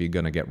else, if you're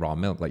going to get raw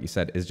milk, like you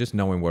said, is just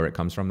knowing where it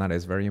comes from. That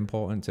is very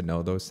important to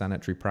know those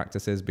sanitary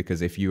practices,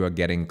 because if you are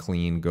getting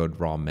clean, good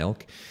raw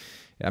milk,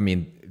 I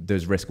mean,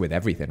 there's risk with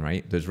everything,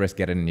 right? There's risk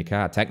getting in your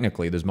car.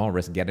 Technically, there's more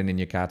risk getting in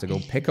your car to go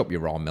pick up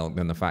your raw milk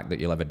than the fact that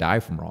you'll ever die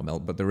from raw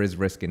milk. But there is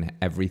risk in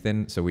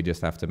everything. So we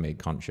just have to make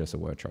conscious,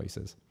 aware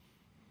choices.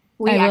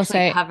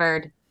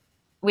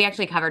 We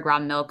actually covered raw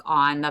milk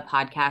on the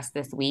podcast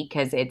this week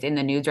because it's in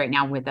the news right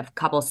now with a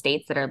couple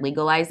states that are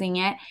legalizing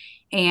it.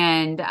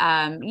 And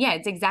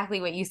it's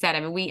exactly what you said. I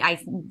mean,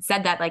 I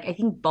said that, like, I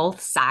think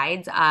both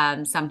sides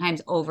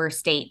sometimes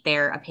overstate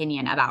their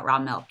opinion about raw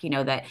milk.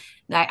 That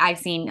I've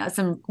seen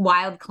some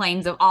wild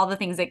claims of all the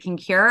things it can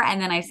cure.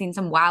 And then I've seen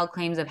some wild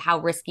claims of how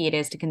risky it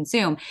is to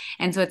consume.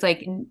 And so it's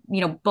like,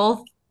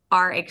 both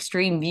are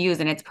extreme views,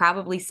 and it's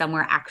probably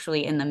somewhere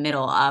actually in the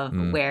middle of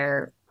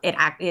where it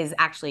is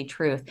actually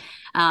truth.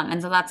 And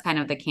so that's kind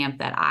of the camp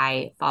that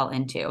I fall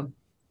into.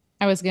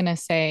 I was going to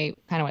say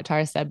kind of what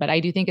Tara said, but I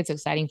do think it's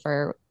exciting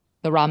for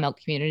the raw milk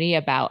community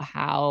about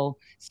how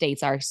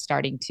states are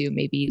starting to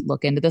maybe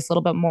look into this a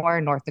little bit more.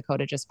 North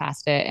Dakota just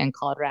passed it, and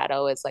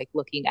Colorado is like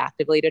looking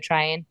actively to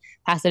try and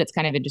pass it. It's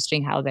kind of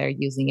interesting how they're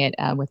using it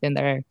within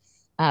their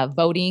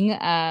voting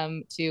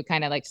to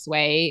kind of like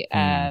sway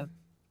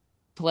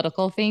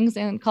political things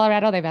in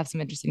Colorado. They've had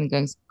some interesting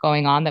things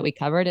going on that we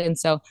covered. And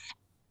so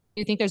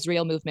I think there's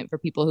real movement for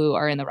people who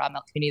are in the raw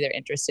milk community. They're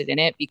interested in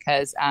it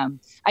because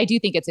I do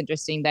think it's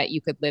interesting that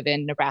you could live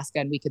in Nebraska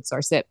and we could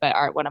source it,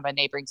 but one of our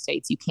neighboring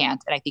states, you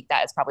can't. And I think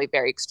that is probably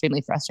very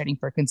extremely frustrating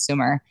for a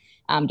consumer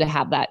to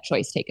have that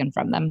choice taken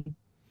from them.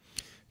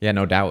 Yeah,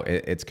 no doubt.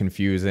 It's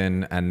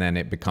confusing, and then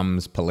it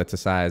becomes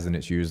politicized and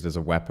it's used as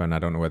a weapon. I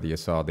don't know whether you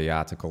saw the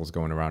articles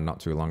going around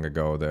not too long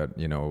ago that,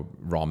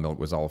 raw milk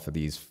was all for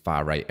these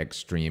far right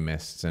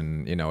extremists.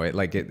 And,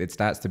 it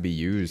starts to be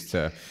used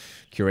to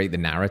curate the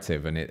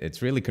narrative, and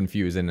it's really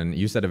confusing. And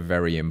you said a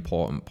very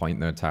important point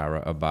there,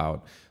 Tara,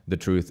 about the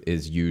truth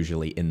is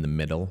usually in the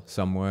middle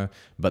somewhere,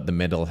 but the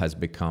middle has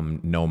become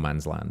no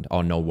man's land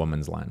or no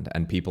woman's land,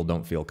 and people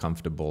don't feel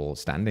comfortable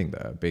standing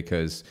there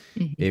because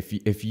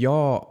if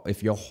your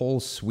whole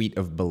suite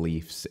of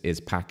beliefs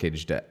is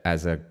packaged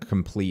as a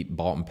complete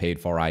bought and paid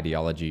for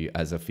ideology,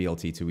 as a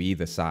fealty to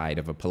either side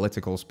of a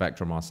political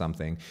spectrum or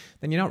something,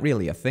 then you're not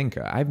really a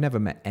thinker. I've never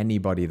met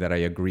anybody that I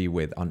agree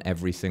with on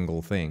every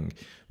single thing,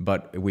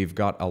 but we've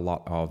got a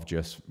lot of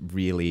just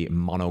really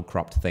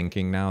monocropped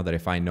thinking now, that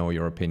if I know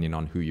your opinion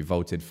on who you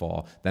voted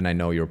for, then I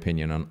know your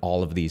opinion on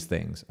all of these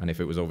things. And if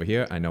it was over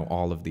here, I know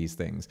all of these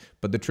things.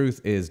 But the truth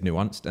is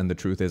nuanced, and the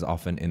truth is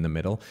often in the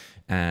middle.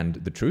 And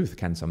the truth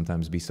can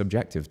sometimes be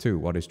subjective too.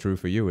 What is true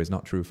for you is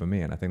not true for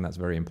me. And I think that's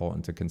very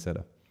important to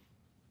consider.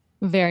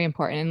 Very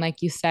important. And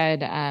like you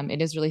said,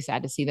 it is really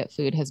sad to see that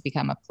food has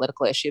become a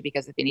political issue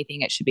because if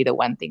anything, it should be the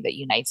one thing that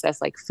unites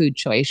us. Like food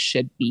choice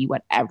should be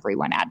what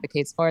everyone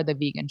advocates for. The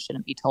vegan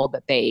shouldn't be told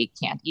that they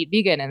can't eat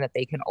vegan and that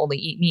they can only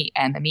eat meat.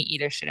 And the meat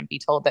eater shouldn't be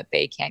told that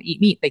they can't eat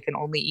meat. They can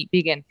only eat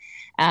vegan.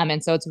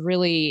 And so it's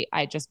really,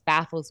 it just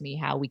baffles me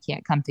how we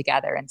can't come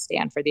together and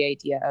stand for the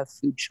idea of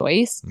food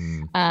choice.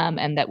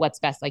 And that what's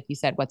best, like you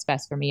said, what's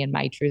best for me and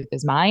my truth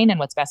is mine, and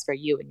what's best for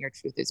you and your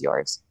truth is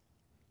yours.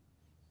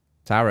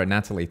 Tara,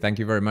 Natalie, thank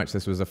you very much.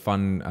 This was a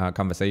fun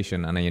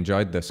conversation, and I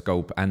enjoyed the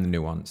scope and the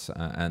nuance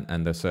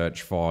and the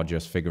search for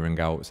just figuring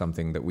out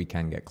something that we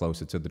can get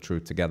closer to the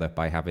truth together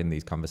by having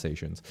these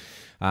conversations.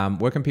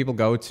 Where can people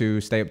go to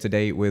stay up to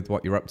date with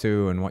what you're up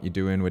to and what you're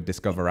doing with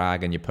Discover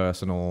Ag and your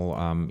personal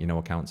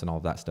accounts and all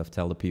of that stuff?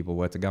 Tell the people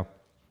where to go.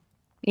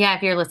 Yeah,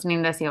 if you're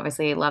listening to this, you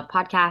obviously love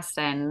podcasts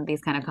and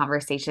these kind of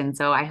conversations.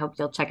 So I hope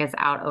you'll check us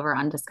out over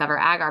on Discover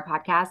Ag, our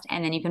podcast.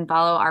 And then you can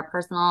follow our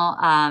personal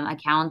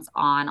accounts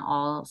on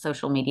all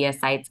social media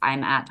sites.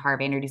 I'm at Tara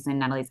Vanderdusen,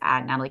 Natalie's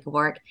at Natalie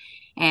Kovarik.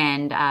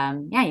 And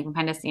you can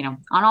find us,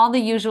 on all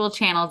the usual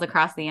channels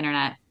across the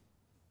internet.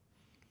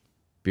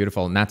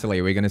 Beautiful. Natalie,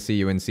 are we going to see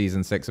you in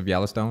season 6 of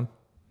Yellowstone?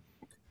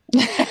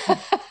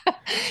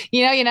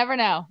 You never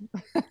know.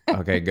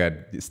 Okay,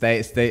 good.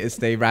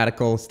 Stay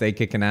radical, stay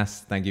kicking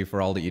ass. Thank you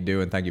for all that you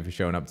do, and thank you for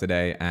showing up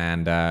today.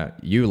 And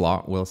you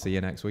lot, we'll see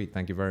you next week.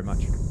 Thank you very much.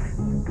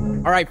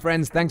 All right,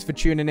 friends, thanks for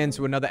tuning in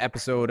to another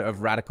episode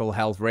of Radical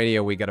Health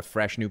Radio. We got a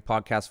fresh new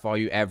podcast for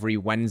you every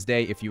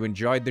Wednesday. If you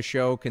enjoyed the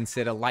show,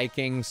 consider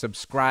liking,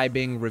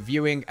 subscribing,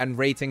 reviewing, and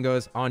rating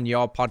us on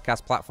your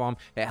podcast platform.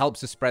 It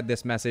helps to spread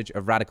this message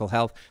of radical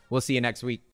health. We'll see you next week.